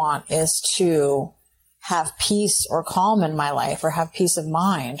do want is to have peace or calm in my life or have peace of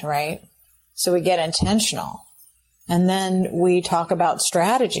mind, right? So we get intentional. And then we talk about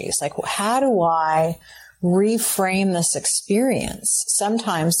strategies. How do I reframe this experience?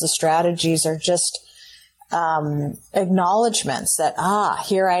 Sometimes the strategies are just acknowledgments that,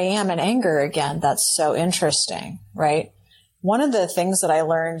 here I am in anger again. That's so interesting, right? One of the things that I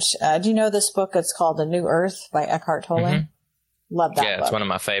learned, do you know this book? It's called The New Earth by Eckhart Tolle. Love that book. book. It's one of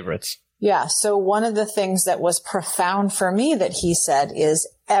my favorites. Yeah. So one of the things that was profound for me that he said is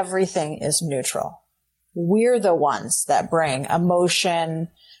everything is neutral. We're the ones that bring emotion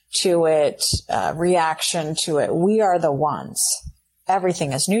to it, reaction to it. We are the ones.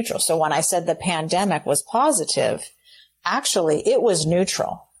 Everything is neutral. So when I said the pandemic was positive, actually it was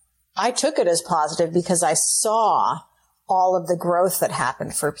neutral. I took it as positive because I saw all of the growth that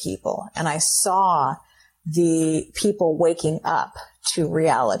happened for people. And I saw the people waking up to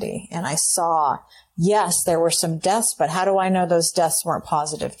reality. And I saw, yes, there were some deaths, but how do I know those deaths weren't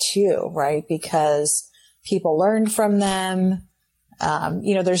positive too, right? Because people learned from them.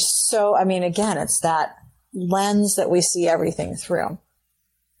 Again, it's that lens that we see everything through.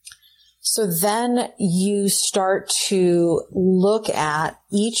 So then you start to look at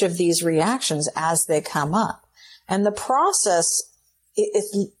each of these reactions as they come up. And the process,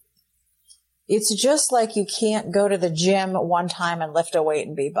 it's just like you can't go to the gym one time and lift a weight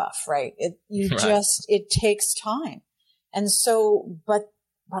and be buff, right? It takes time. And so, but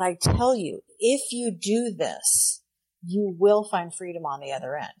I tell you, if you do this, you will find freedom on the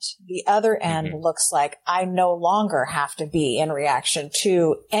other end. The other end looks like I no longer have to be in reaction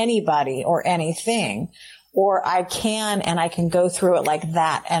to anybody or anything, or I can go through it like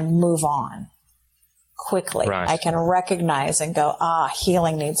that and move on quickly. Right. I can recognize and go,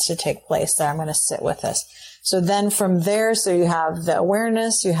 healing needs to take place there. I'm going to sit with this. So then from there, so you have the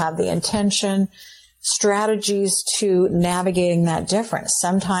awareness, you have the intention, strategies to navigating that difference.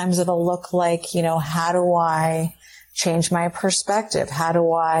 Sometimes it'll look like, how do I change my perspective? How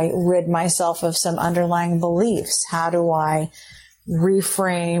do I rid myself of some underlying beliefs? How do I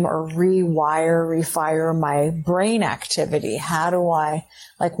reframe or refire my brain activity? How do I,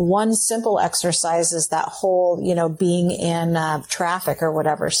 like one simple exercise is that whole, being in traffic or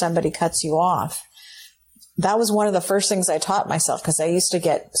whatever, somebody cuts you off. That was one of the first things I taught myself because I used to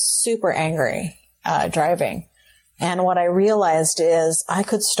get super angry driving. And what I realized is I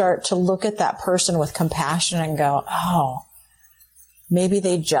could start to look at that person with compassion and go, maybe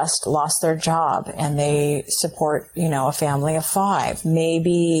they just lost their job and they support, a family of 5.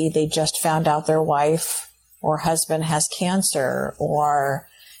 Maybe they just found out their wife or husband has cancer or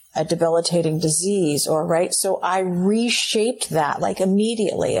a debilitating disease right? So I reshaped that like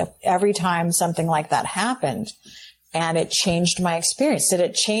immediately every time something like that happened, and it changed my experience. Did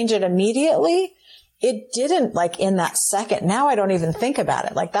it change it immediately? It didn't, like in that second. Now I don't even think about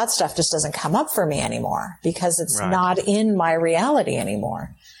it. Like that stuff just doesn't come up for me anymore because it's not in my reality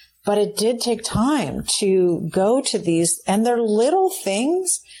anymore. But it did take time to go to these, and they're little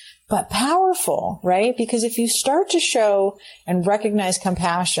things, but powerful, right? Because if you start to show and recognize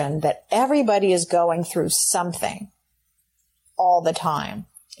compassion that everybody is going through something all the time,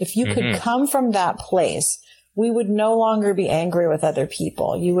 if you could come from that place, we would no longer be angry with other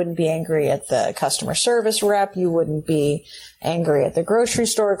people. You wouldn't be angry at the customer service rep. You wouldn't be angry at the grocery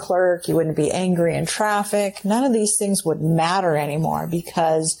store clerk. You wouldn't be angry in traffic. None of these things would matter anymore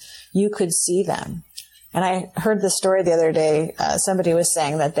because you could see them. And I heard this story the other day. Somebody was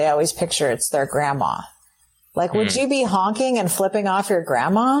saying that they always picture it's their grandma. Like, would you be honking and flipping off your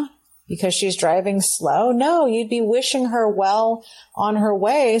grandma because she's driving slow? No, you'd be wishing her well on her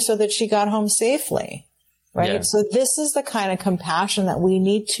way so that she got home safely. Right. Yeah. So this is the kind of compassion that we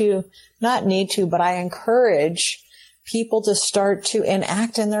but I encourage people to start to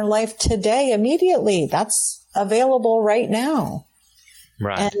enact in their life today, immediately. That's available right now.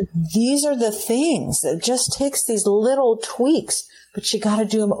 Right. And these are the things. It just takes these little tweaks, but you got to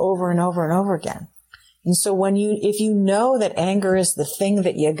do them over and over and over again. And so if you know that anger is the thing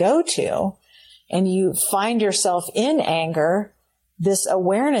that you go to and you find yourself in anger, this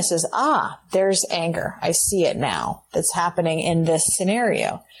awareness is, there's anger. I see it now. That's happening in this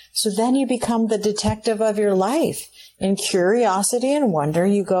scenario. So then you become the detective of your life. In curiosity and wonder,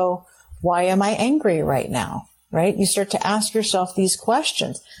 you go, why am I angry right now? Right? You start to ask yourself these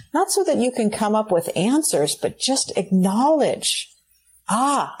questions, not so that you can come up with answers, but just acknowledge,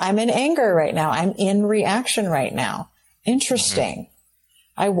 I'm in anger right now. I'm in reaction right now. Interesting.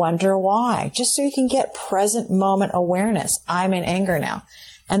 I wonder why, just so you can get present moment awareness. I'm in anger now.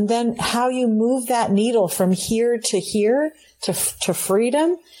 And then how you move that needle from here to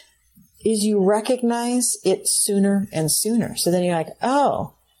freedom is you recognize it sooner and sooner. So then you're like,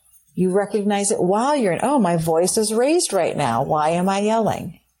 you recognize it while you're in, my voice is raised right now. Why am I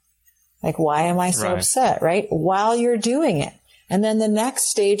yelling? Like, why am I so upset, right? While you're doing it. And then the next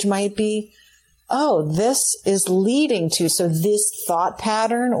stage might be, this is leading to, so this thought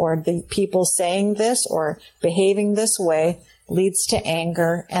pattern or the people saying this or behaving this way, leads to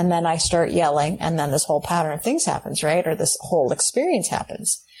anger, and then I start yelling, and then this whole pattern of things happens, right? Or this whole experience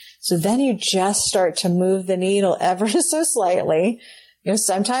happens. So then you just start to move the needle ever so slightly. You know,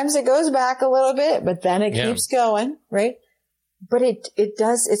 sometimes it goes back a little bit, but then it keeps going, right? But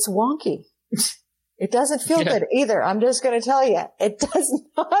it's wonky. It doesn't feel good either. I'm just going to tell you, it does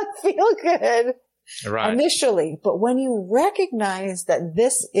not feel good initially. But when you recognize that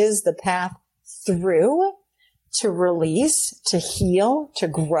this is the path through to release, to heal, to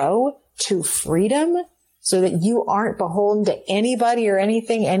grow, to freedom, so that you aren't beholden to anybody or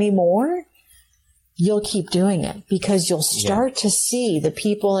anything anymore, you'll keep doing it because you'll start to see the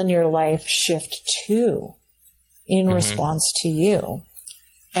people in your life shift too in response to you.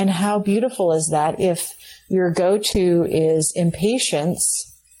 And how beautiful is that if your go-to is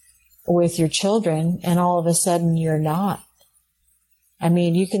impatience with your children and all of a sudden you're not. I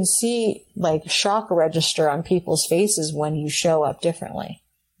mean, you can see like shock register on people's faces when you show up differently.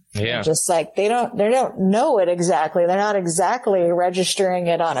 Yeah. Just like they don't know it exactly. They're not exactly registering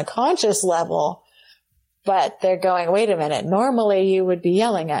it on a conscious level, but they're going, wait a minute. Normally you would be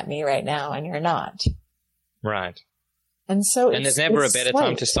yelling at me right now and you're not. Right. And so and there's never a better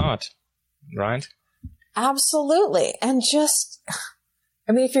time to start. Right. Absolutely. And just,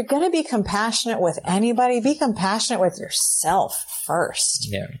 I mean, if you're going to be compassionate with anybody, be compassionate with yourself first.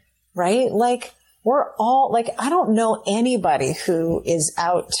 Yeah. Right? Like, we're all like, I don't know anybody who is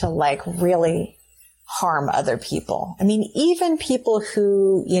out to like really harm other people. I mean, even people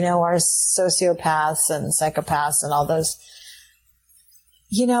who, you know, are sociopaths and psychopaths and all those,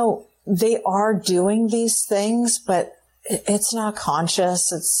 you know, they are doing these things, but it's not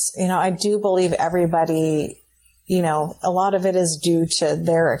conscious. It's, you know, I do believe everybody, you know, a lot of it is due to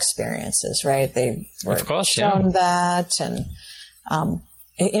their experiences, right? They were shown that. And,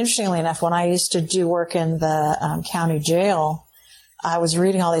 interestingly enough, when I used to do work in the county jail, I was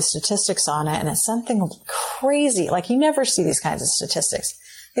reading all these statistics on it, and it's something crazy. Like, you never see these kinds of statistics.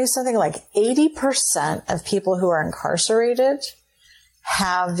 There's something like 80% of people who are incarcerated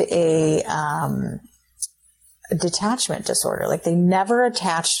have a detachment disorder. Like, they never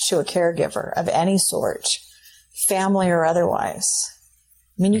attach to a caregiver of any sort, family or otherwise.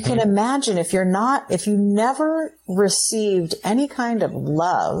 I mean, you can imagine if you never received any kind of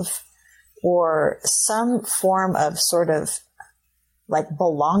love or some form of sort of like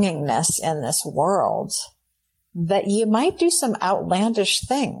belongingness in this world, that you might do some outlandish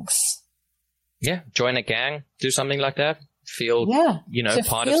things. Yeah. Join a gang, do something like that. Feel, you know,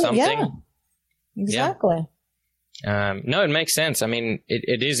 part of something. Yeah, exactly. Yeah. No, it makes sense. I mean,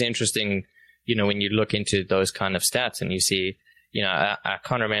 it is interesting, you know, when you look into those kind of stats and you see, you know, I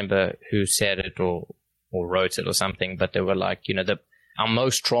can't remember who said it or wrote it or something, but they were like, you know, our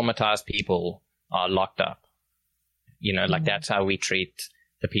most traumatized people are locked up. You know, like that's how we treat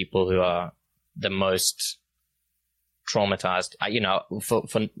the people who are the most traumatized, you know, for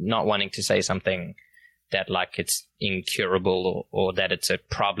not wanting to say something that like it's incurable or that it's a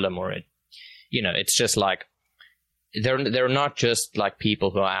problem or it, you know, it's just like, they're not just like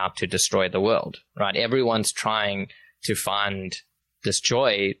people who are out to destroy the world, right? Everyone's trying to find this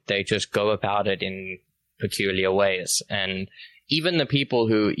joy. They just go about it in peculiar ways. And even the people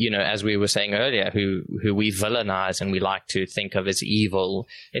who, you know, as we were saying earlier, who we villainize and we like to think of as evil,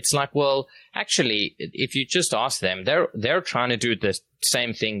 it's like, well, actually, if you just ask them, they're trying to do the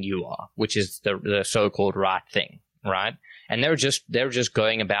same thing you are, which is the so-called right thing, right? And they're just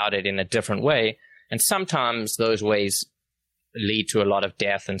going about it in a different way. And sometimes those ways lead to a lot of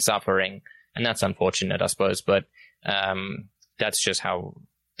death and suffering. And that's unfortunate, I suppose. But that's just how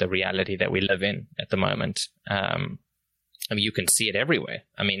the reality that we live in at the moment. I mean, you can see it everywhere.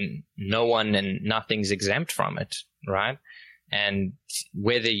 I mean, no one and nothing's exempt from it, right? And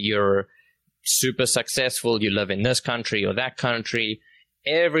whether you're super successful, you live in this country or that country,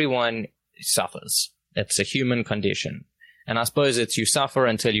 everyone suffers. It's a human condition. And I suppose it's you suffer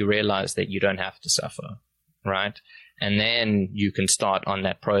until you realize that you don't have to suffer, right? And then you can start on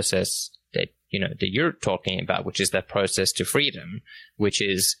that process that, you know, that you're talking about, which is that process to freedom, which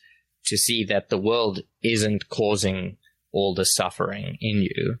is to see that the world isn't causing all the suffering in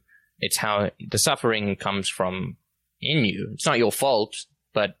you. It's how the suffering comes from in you. It's not your fault,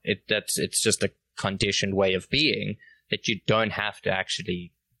 but it's just a conditioned way of being that you don't have to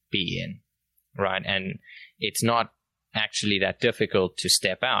actually be in, right? And it's not actually that difficult to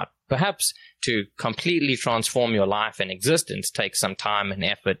step out. Perhaps to completely transform your life and existence takes some time and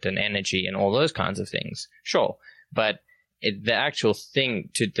effort and energy and all those kinds of things. Sure. But the actual thing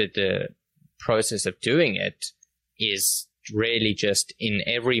to the process of doing it is really just in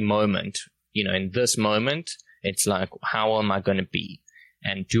every moment, you know, in this moment, It's like, how am I going to be?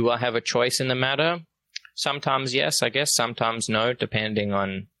 And do I have a choice in the matter? Sometimes yes, I guess. Sometimes no, depending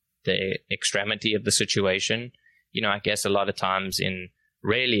on the extremity of the situation. I guess a lot of times in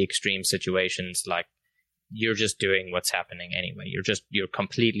really extreme situations, like, you're just doing what's happening anyway. You're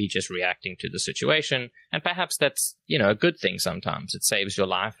completely just reacting to the situation. And perhaps that's, a good thing sometimes. It saves your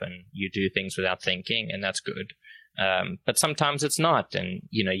life and you do things without thinking, and that's good. But sometimes it's not. And,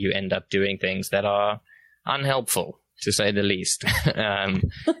 you end up doing things that are unhelpful, to say the least,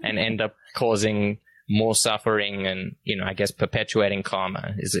 and end up causing more suffering and, I guess perpetuating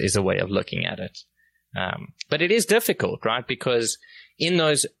karma is a way of looking at it. But it is difficult, right? Because in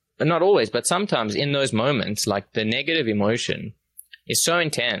those, not always, but sometimes in those moments, like, the negative emotion is so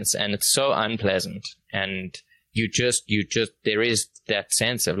intense and it's so unpleasant. And there is that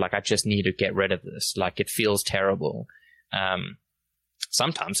sense of like, I just need to get rid of this. Like, it feels terrible.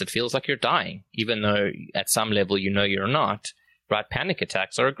 Sometimes it feels like you're dying, even though at some level, you're not, right? Panic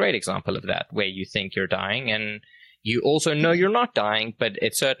attacks are a great example of that, where you think you're dying and you also know you're not dying, but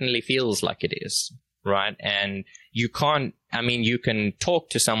it certainly feels like it is, right? And you can talk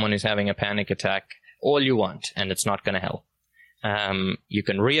to someone who's having a panic attack all you want, and it's not going to help. You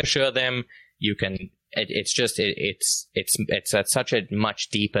can reassure them. It's at such a much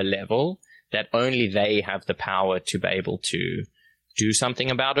deeper level that only they have the power to be able to do something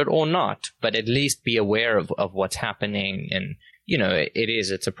about it or not, but at least be aware of what's happening. And,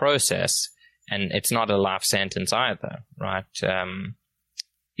 it's a process, and it's not a life sentence either, right?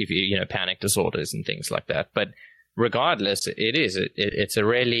 If panic disorders and things like that. But regardless, it's a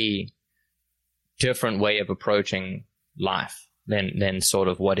really different way of approaching life than sort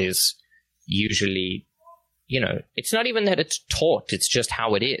of what is usually, it's not even that it's taught, it's just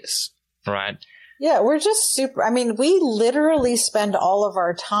how it is, right? Yeah, we're just we literally spend all of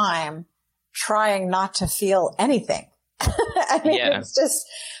our time trying not to feel anything. It's just,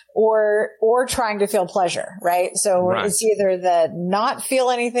 or trying to feel pleasure, right? So right. It's either the not feel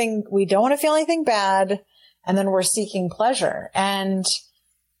anything, we don't want to feel anything bad, and then we're seeking pleasure. And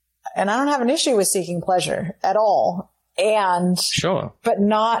I don't have an issue with seeking pleasure at all. And sure, but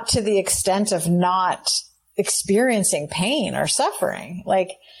not to the extent of not experiencing pain or suffering.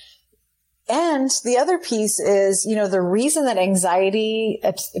 Like, and the other piece is, the reason that anxiety,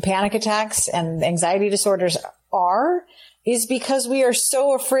 panic attacks and anxiety disorders is because we are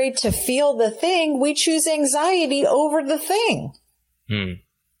so afraid to feel the thing, we choose anxiety over the thing.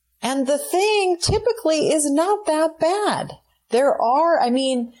 And the thing typically is not that bad.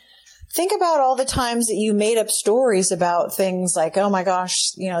 Think about all the times that you made up stories about things like, oh my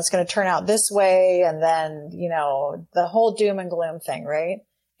gosh, it's going to turn out this way. And then, the whole doom and gloom thing, right?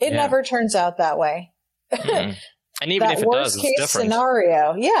 It never turns out that way. And even if it does, it's different.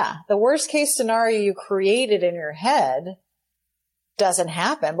 Scenario, the worst case scenario you created in your head doesn't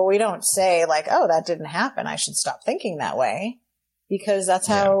happen, but we don't say like, oh, that didn't happen, I should stop thinking that way, because that's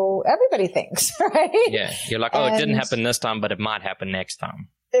how everybody thinks, right? Yeah. You're like, oh, it didn't happen this time, but it might happen next time.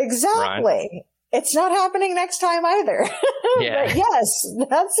 Exactly. Right? It's not happening next time either. Yeah. But yes,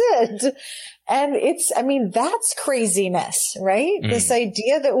 that's it. And that's craziness, right? This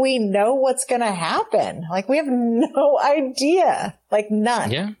idea that we know what's going to happen. Like, we have no idea, like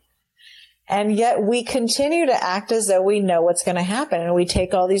none. Yeah. And yet we continue to act as though we know what's going to happen, and we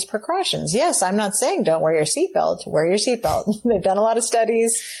take all these precautions. Yes, I'm not saying don't wear your seatbelt. Wear your seatbelt. They've done a lot of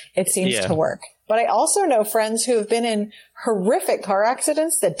studies. It seems to work. But I also know friends who have been in horrific car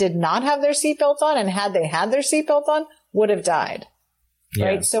accidents that did not have their seatbelt on, and had they had their seatbelt on, would have died. Yeah.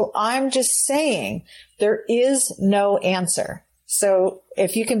 Right? So I'm just saying there is no answer. So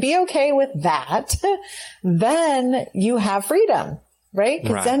if you can be okay with that, then you have freedom, right?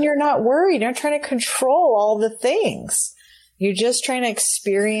 Because then you're not worried. You're not trying to control all the things. You're just trying to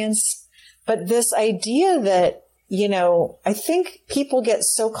experience. But this idea that, I think people get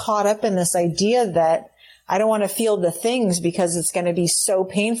so caught up in this idea that I don't want to feel the things because it's going to be so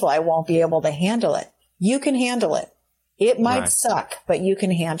painful, I won't be able to handle it. You can handle it. It might suck, but you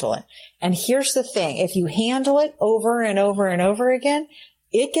can handle it. And here's the thing. If you handle it over and over and over again,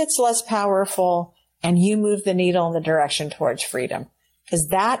 it gets less powerful, and you move the needle in the direction towards freedom. Because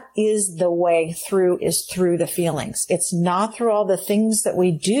that is the way through, is through the feelings. It's not through all the things that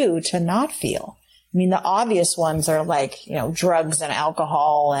we do to not feel. The obvious ones are like, drugs and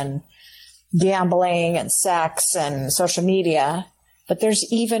alcohol and gambling and sex and social media. But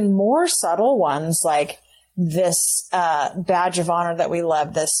there's even more subtle ones, like this badge of honor that we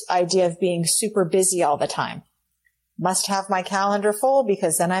love, this idea of being super busy all the time. Must have my calendar full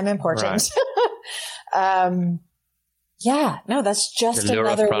because then I'm important. Right. That's just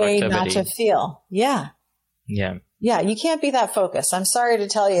another way not to feel. Yeah. Yeah. Yeah, you can't be that focused. I'm sorry to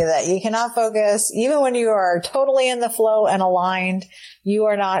tell you that. You cannot focus. Even when you are totally in the flow and aligned, you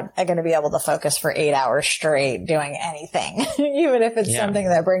are not going to be able to focus for 8 hours straight doing anything, even if it's something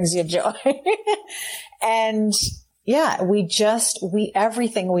that brings you joy. And yeah,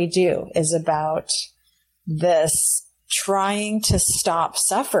 everything we do is about this trying to stop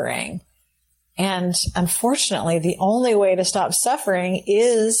suffering. And unfortunately, the only way to stop suffering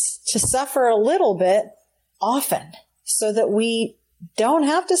is to suffer a little bit often so that we don't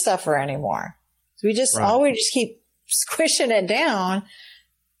have to suffer anymore. So we just always keep squishing it down.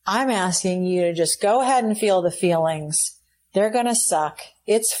 I'm asking you to just go ahead and feel the feelings. They're going to suck.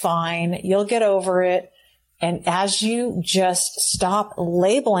 It's fine. You'll get over it. And as you just stop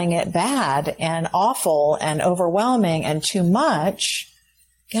labeling it bad and awful and overwhelming and too much,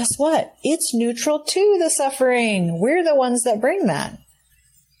 guess what? It's neutral to the suffering. We're the ones that bring that.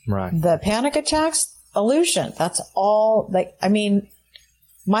 Right. The panic attacks, illusion. That's all.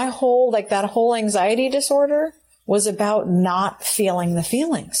 My whole, that whole anxiety disorder was about not feeling the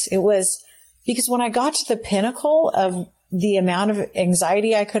feelings. It was because when I got to the pinnacle of the amount of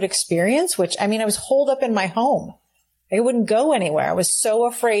anxiety I could experience, which, I was holed up in my home. I wouldn't go anywhere. I was so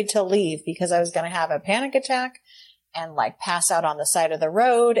afraid to leave because I was going to have a panic attack and pass out on the side of the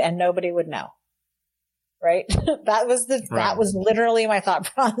road and nobody would know. Right? That was literally my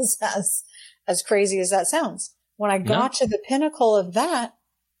thought process. As crazy as that sounds. When I got to the pinnacle of that,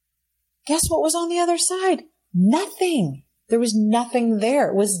 guess what was on the other side? Nothing. There was nothing there.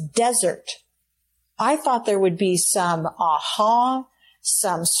 It was desert. I thought there would be some aha,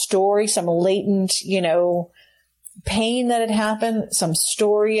 some story, some latent, pain that had happened, some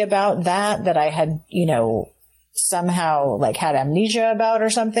story about that I had, somehow had amnesia about or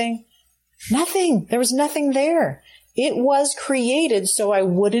something. Nothing. There was nothing there. It was created so I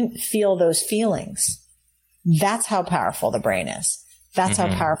wouldn't feel those feelings. That's how powerful the brain is. That's how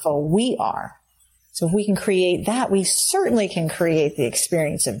powerful we are. So if we can create that, we certainly can create the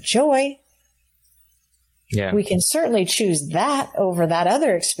experience of joy. Yeah. We can certainly choose that over that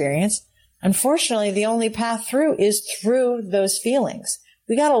other experience. Unfortunately, the only path through is through those feelings.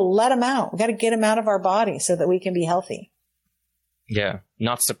 We got to let them out. We got to get them out of our body so that we can be healthy. Yeah.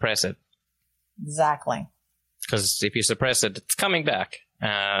 Not suppress it. Exactly. Because if you suppress it, it's coming back.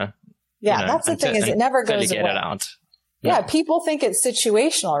 That's the thing is it never goes away. Get it out. Yeah, people think it's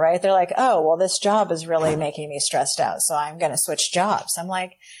situational, right? They're like, oh, well, this job is really making me stressed out, so I'm going to switch jobs. I'm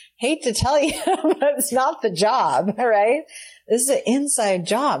like, hate to tell you, but it's not the job, right? This is an inside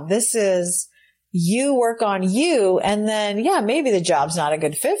job. This is you work on you, and then, maybe the job's not a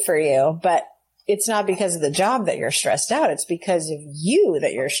good fit for you, but it's not because of the job that you're stressed out. It's because of you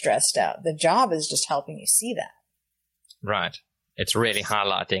that you're stressed out. The job is just helping you see that. Right. It's really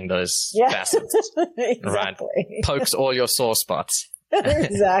highlighting those facets. Exactly. Right. Pokes all your sore spots.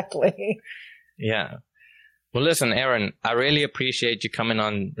 Exactly. Yeah. Well, listen, Erin, I really appreciate you coming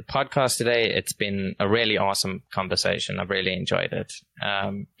on the podcast today. It's been a really awesome conversation. I've really enjoyed it.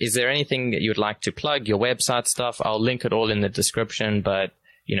 Is there anything that you'd like to plug, your website stuff? I'll link it all in the description, but,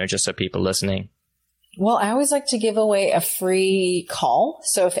 just so people listening. Well, I always like to give away a free call.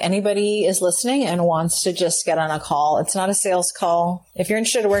 So if anybody is listening and wants to just get on a call, it's not a sales call. If you're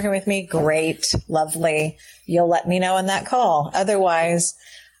interested in working with me, great, lovely. You'll let me know in that call. Otherwise,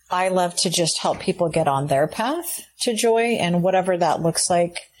 I love to just help people get on their path to joy and whatever that looks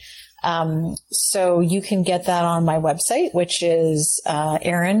like. So you can get that on my website, which is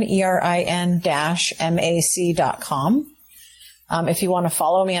Erin, ERIN-MAC.com. If you want to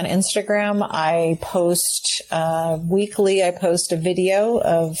follow me on Instagram, I post weekly. I post a video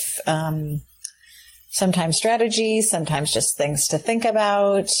of sometimes strategies, sometimes just things to think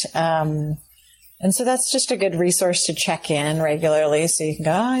about. And so that's just a good resource to check in regularly. So you can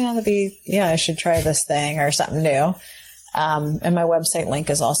go, I should try this thing or something new. And my website link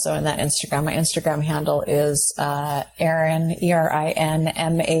is also in that Instagram. My Instagram handle is Erin, ERIN-MAC-LLC.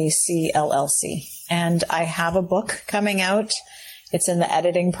 And I have a book coming out. It's in the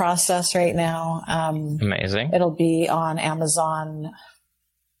editing process right now. Amazing. It'll be on Amazon,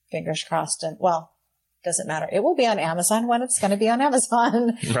 fingers crossed. And doesn't matter. It will be on Amazon when it's going to be on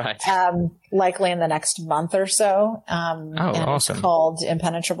Amazon. Right. Likely in the next month or so. Awesome. It's called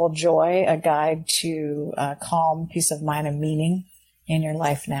Impenetrable Joy, a guide to calm, peace of mind, and meaning in your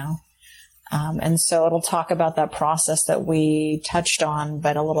life now. And so it'll talk about that process that we touched on,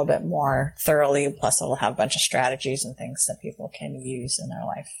 but a little bit more thoroughly. Plus it'll have a bunch of strategies and things that people can use in their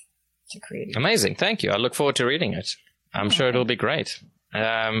life to create. Amazing. Thank you. I look forward to reading it. I'm sure it'll be great.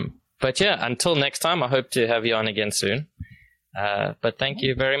 But until next time, I hope to have you on again soon. But thank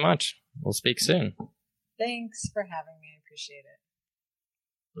you very much. We'll speak soon. Thanks for having me. I appreciate it.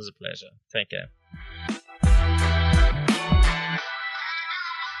 It was a pleasure. Take care.